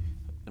 son?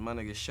 And my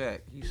nigga Shaq,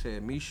 he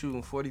said me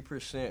shooting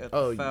 40% at the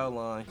Oh, foul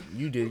line.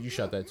 You did. You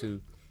shot that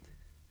too.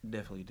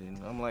 Definitely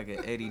didn't. I'm like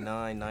at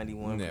 89,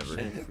 91%. Never.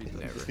 free throw.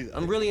 Never.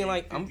 I'm really in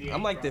like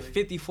I'm like the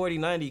 50, 40,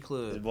 90 This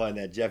club. boy in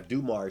that Jeff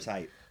Dumars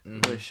hype.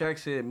 But Shaq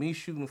said me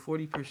shooting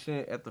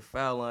 40% at the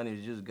foul line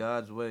is just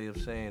God's way of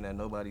saying that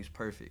nobody's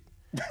perfect.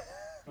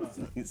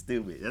 He's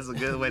stupid. That's a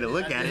good way to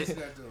look at it.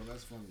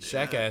 That's funny.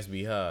 Shaq ass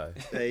be high.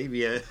 Hey,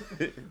 yeah.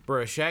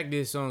 Bro, Shaq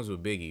did songs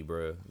with Biggie,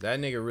 bro. That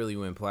nigga really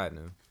went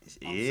platinum.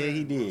 Yeah,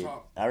 he did.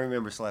 I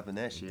remember slapping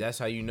that shit. That's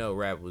how you know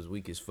rap was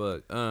weak as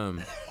fuck.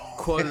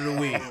 Quote of the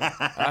week.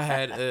 I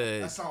had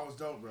That song was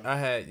dope, bro.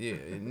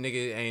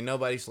 nigga ain't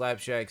nobody slapped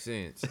Shaq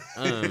since.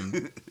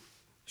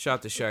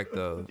 Shout to Shaq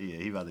though. Yeah,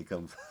 he about to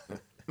come.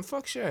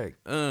 Fuck Shaq.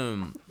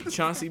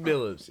 Chauncey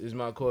Billups is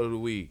my quote of the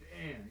week.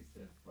 Damn, he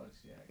said fuck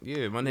Shaq.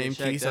 Yeah, my name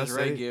Shaq, Keith. I that's said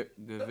Ray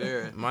it.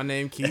 Guevara. My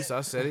name Keith.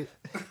 I said it.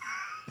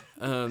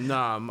 I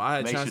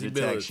had Make Chauncey sure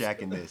to tag Billups. Shaq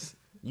in this.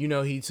 You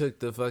know he took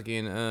the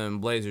fucking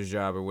Blazers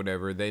job or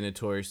whatever. They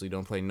notoriously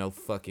don't play no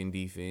fucking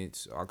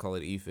defense. I'll call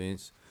it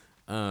offense.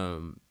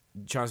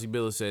 Chauncey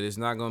Billups said it's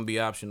not going to be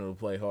optional to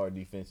play hard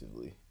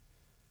defensively.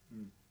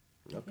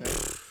 Okay.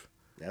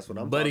 That's what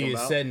I'm Buddy talking is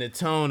about. setting the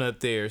tone up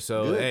there.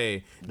 So, Good.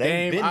 hey,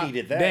 They been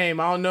needed that.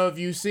 Dame, I don't know if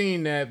you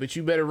seen that, but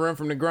you better run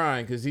from the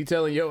grind because he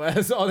telling your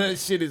ass all that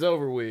shit is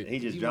over with. He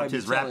just You dropped might be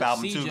his rap telling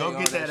album CJ too. Go all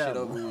get that shit out.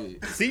 over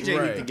with. CJ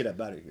Right. needs to get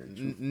up out of here.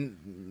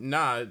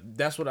 Nah,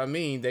 that's what I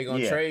mean. They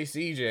gonna Yeah. trade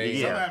CJ.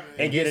 Yeah,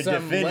 And get, a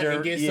something defender.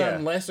 and get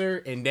something lesser,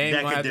 and Dame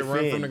That gonna have could to run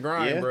from defend. the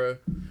grind, Yeah. bro.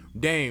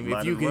 Dame, Might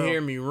if you as can well.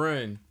 hear me,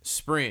 run,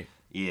 sprint,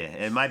 Yeah,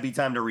 it might be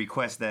time to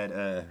request that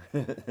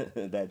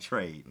that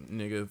trade.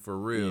 nigga, for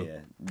real.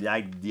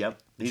 Yeah, yep.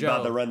 He's Joe.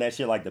 about to run that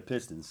shit like the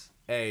Pistons.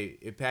 Hey,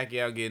 if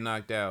Pacquiao get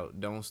knocked out,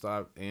 don't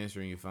stop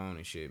answering your phone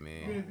and shit, Good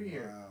man. to be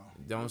here.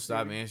 Don't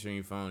stop answering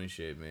your phone and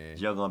shit, man.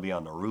 Joe gonna be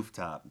on the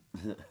rooftop.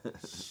 Shit,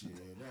 that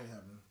ain't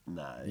happening.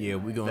 Nah. Yeah,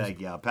 we gonna-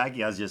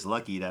 Pacquiao's just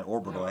lucky that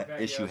orbital Yeah,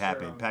 Pacquiao issue sure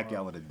happened. on the Pacquiao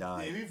ball. would have Yeah,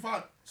 died. if he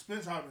fought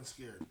Spence, I'd have been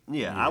scared.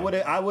 Yeah, I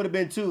would have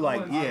been too. Like,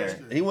 would've been yeah,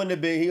 scared. he wouldn't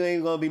have been. He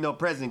ain't gonna be no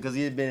president because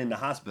he had been in the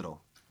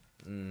hospital.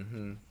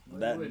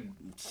 That We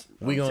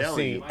I'm gonna telling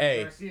see. you. Mike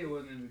Hey, Garcia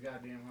wasn't in the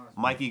goddamn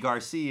hospital. Mikey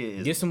Garcia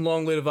is. get some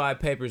long-lived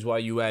papers while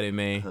you at it,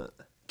 man.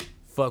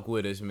 Fuck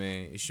with us,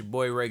 man. It's your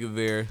boy Ray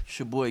Guevara. It's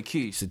your boy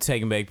Keith. It's the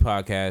Taking Back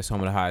Podcast, home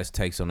of the highest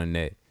takes on the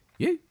net.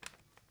 Yeah.